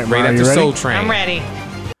right, right Mara, after you ready? Soul Train. I'm ready.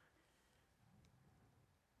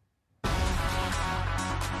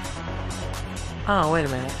 Oh, wait a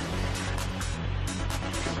minute.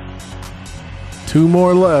 2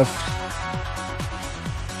 more left.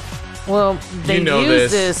 Well, they You know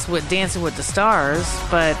use this. this with Dancing with the Stars,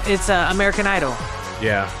 but it's American Idol.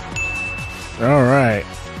 Yeah. All right.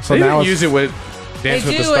 So They now didn't it's, use it with Dance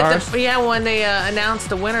with the Stars. When they announce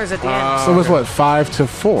the winners at the end. so it's what 5-4.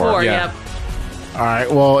 4, yeah. yep. All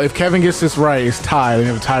right. Well, if Kevin gets this right, it's tied. We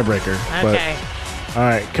have a tiebreaker. Okay. But, all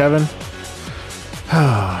right, Kevin.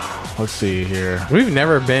 Let's see here. We've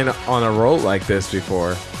never been on a roll like this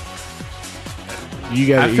before. You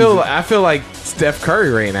got. I feel like Steph Curry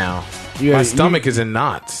right now. My stomach is in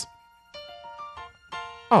knots.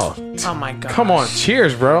 Oh my god! Come on,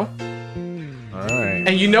 cheers, bro. All right.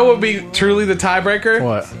 And you know what would be truly the tiebreaker?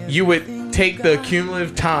 What? You would take the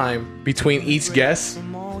cumulative time between each guess,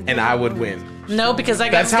 and I would win. No, because I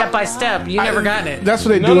got That's how- step by step. You never gotten it. That's what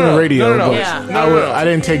they do on the radio. No. but Yeah. I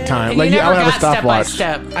didn't take time. And Like you I never would have a got step by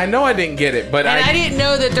stopwatch. step. I know I didn't get it, but And I didn't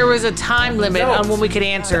know that there was a time limit No. on when we could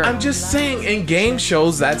answer. I'm just saying, in game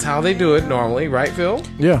shows, that's how they do it normally, right, Phil?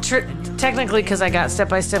 Yeah. Technically, because I got step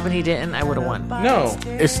by step and he didn't, I would have won. No.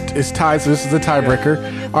 It's tied. So this is the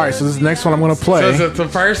tiebreaker. All right. So this next one I'm going to play. So is it the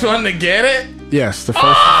first one to get it? Yes, the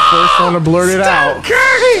first one to blurt it out.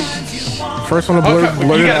 First one to blurt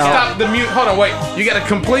You it gotta out. stop the mute. Hold on, wait. You gotta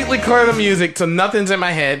completely clear the music so nothing's in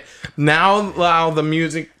my head. Now allow the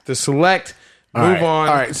music to select. Move on.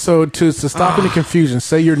 All right. So to stop any confusion,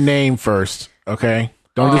 say your name first. Okay.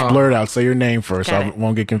 Don't just blurt it out. Say your name first. So I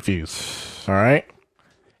won't get confused. All right.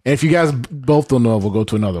 And if you guys both don't know, we'll go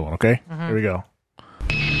to another one. Okay. Here we go.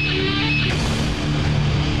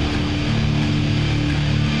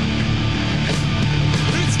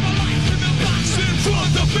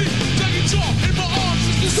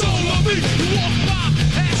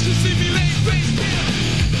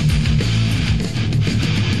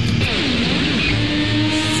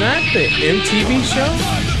 Is that the MTV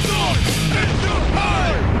show?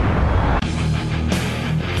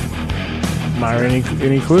 Myra, any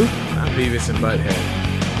clue? Not Beavis and Butthead.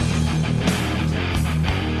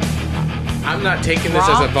 I'm not taking this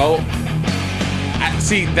as a vote.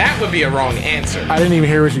 See, that would be a wrong answer. I didn't even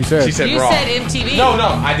hear what you said. She said You Raw. said MTV. No,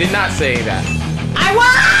 I did not say that. I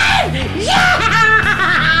won!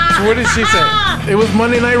 Yeah! So what did she say? It was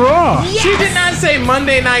Monday Night Raw. Yes! She did not say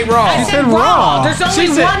Monday Night Raw. I said Raw. There's only She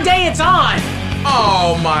said- one day it's on.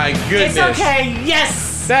 Oh my goodness. It's okay.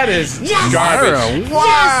 Yes. That is Yes. garbage. Myra,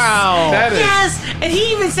 wow. That is Yes. And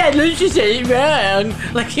he even said, Lucia said it wrong.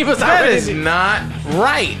 Like he was that already. is not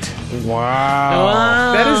right.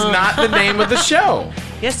 Wow. That is not the name of the show.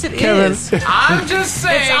 Yes, it Kevin. is. I'm just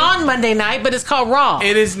saying. It's on Monday night, but it's called Raw.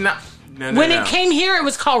 It is not. No, When it came here, it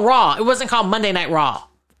was called Raw. It wasn't called Monday Night Raw.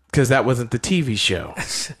 because that wasn't the TV show.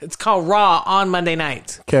 It's called Raw on Monday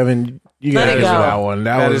nights. Kevin, you got Let to it answer go. that one.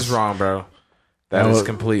 That was is wrong, bro. That is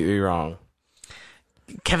completely wrong.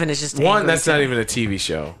 Kevin is just One, angry that's today. not even a TV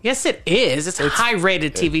show. Yes, it is. It's a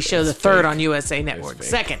high-rated TV show, the third on USA Network.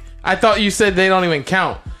 Second. I thought you said they don't even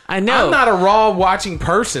count. I know. I'm not a Raw watching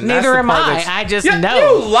person. Neither That's the am part I. that's- I just Yeah, know.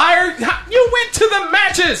 You liar! You went to the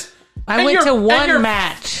matches. I And went your- to and one your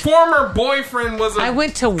match. Former boyfriend was a I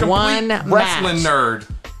went to complete one wrestling match. nerd.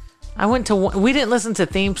 I went to one. We didn't listen to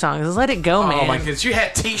theme songs. Let it go, Oh man. my goodness, you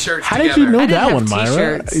had T-shirts. How together. did you know I didn't that have one, Myra?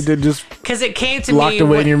 t-shirts. You did just Because it came to locked me.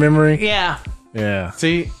 away in your memory? Yeah. Yeah.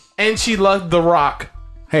 See, and she loved The Rock.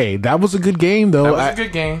 Hey, that was a good game, though. That was a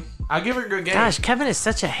good game. I'll give her a good game. Gosh, Kevin is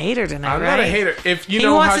such a hater tonight, I'm right? not a hater. If you he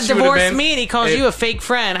know how wants to she would have divorce been, me and he calls if- you a fake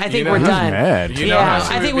friend. I think you know we're how- done. mad. You know Yeah, how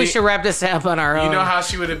she I think would we be- should wrap this up on our own. You know how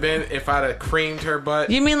she would have been if I'd have creamed her butt.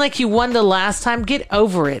 You mean like you won the last time? Get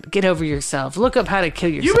over it. Get over yourself. Look up how to kill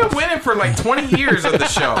yourself. You've been winning for like 20 years of the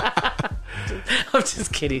show. I'm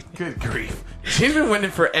just kidding. Good grief. She's been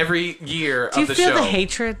winning for every year Do you of the feel show. the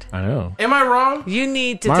hatred? I know. Am I wrong? You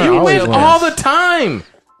need to Myra take You always win wins. all the time.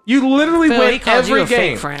 You literally Phil, he win called you every a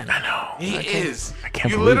game. fake friend. I know. He is. I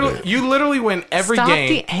can't believe it. You literally win every Stop game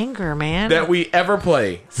the anger, man. that we ever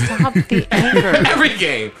play. Stop the anger. Every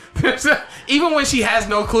game. Even when she has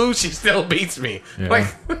no clue, she still beats me. Yeah.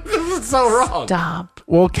 Like, this is so wrong. Stop.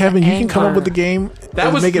 Well, Kevin, you can come up Anger. with the game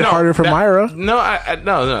That was make it no, harder for that- Myra. No,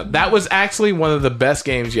 no. That was actually one of the best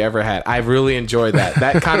games you ever had. I really enjoyed that.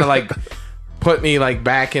 That kind of like put me like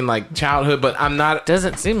back in like childhood. But I'm not.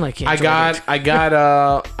 Doesn't seem like you I enjoyed got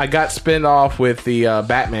it. I got spin off with the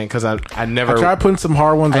Batman because I never I tried putting some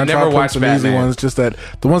hard ones. I I never tried putting watched some easy Batman. ones. Just that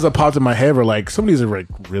the ones that popped in my head were like, some of these are like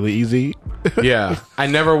really easy. Yeah, I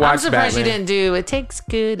never I'm watched surprised Batman. you didn't do it takes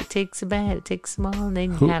good, it takes a bad, it takes small, and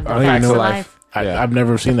then you Who- have the I don't even facts know of what- life. Yeah. I've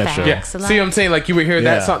never seen that show. Yeah, Facts of see what I'm saying? Like you would hear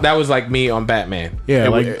that Yeah. song. That was like me on Batman. Yeah, It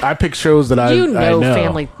like w- I pick shows that I You know, know.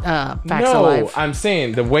 family facts of no, life. I'm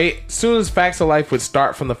saying the way as soon as Facts of Life would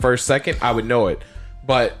start from the first second, I would know it.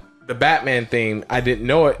 But the Batman theme. I didn't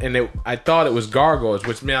know it, and I thought it was Gargoyles,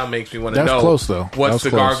 which now makes me want to know. That's close, though. What's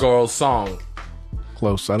the Gargoyles song?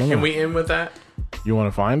 Close. I don't know. Can we end with that? You want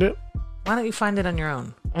to find it? Why don't you find it on your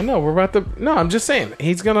own? I know we're about to. No, I'm just saying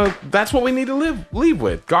he's gonna. That's what we need to leave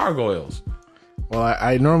with Gargoyles. Well,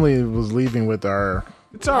 I normally was leaving with our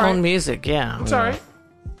own music. Yeah, it's all right.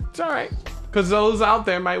 It's all right because those out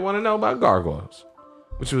there might want to know about Gargoyles,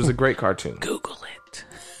 which was a great cartoon. Google it.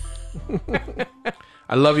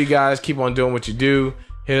 I love you guys. Keep on doing what you do.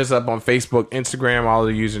 Hit us up on Facebook, Instagram, all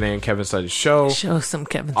the username Kevin Sutton Show. Show some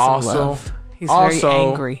Kevin some love. He's very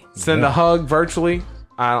angry. Send a hug virtually.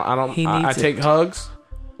 I take hugs.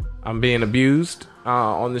 I'm being abused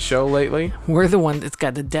on the show lately. We're the one that's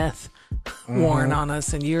got the death warrant on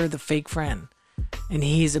us, and you're the fake friend, and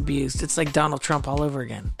he's abused. It's like Donald Trump all over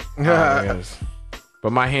again.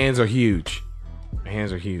 But my hands are huge.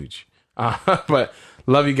 But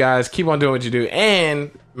love you guys. Keep on doing what you do,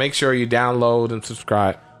 and make sure you download and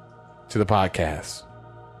subscribe to the podcast.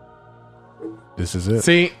 This is it.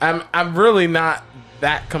 See, I'm really not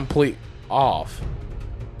that complete off.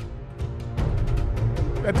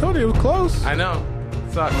 I told you it was close. I know.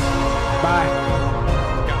 Sucks. Bye.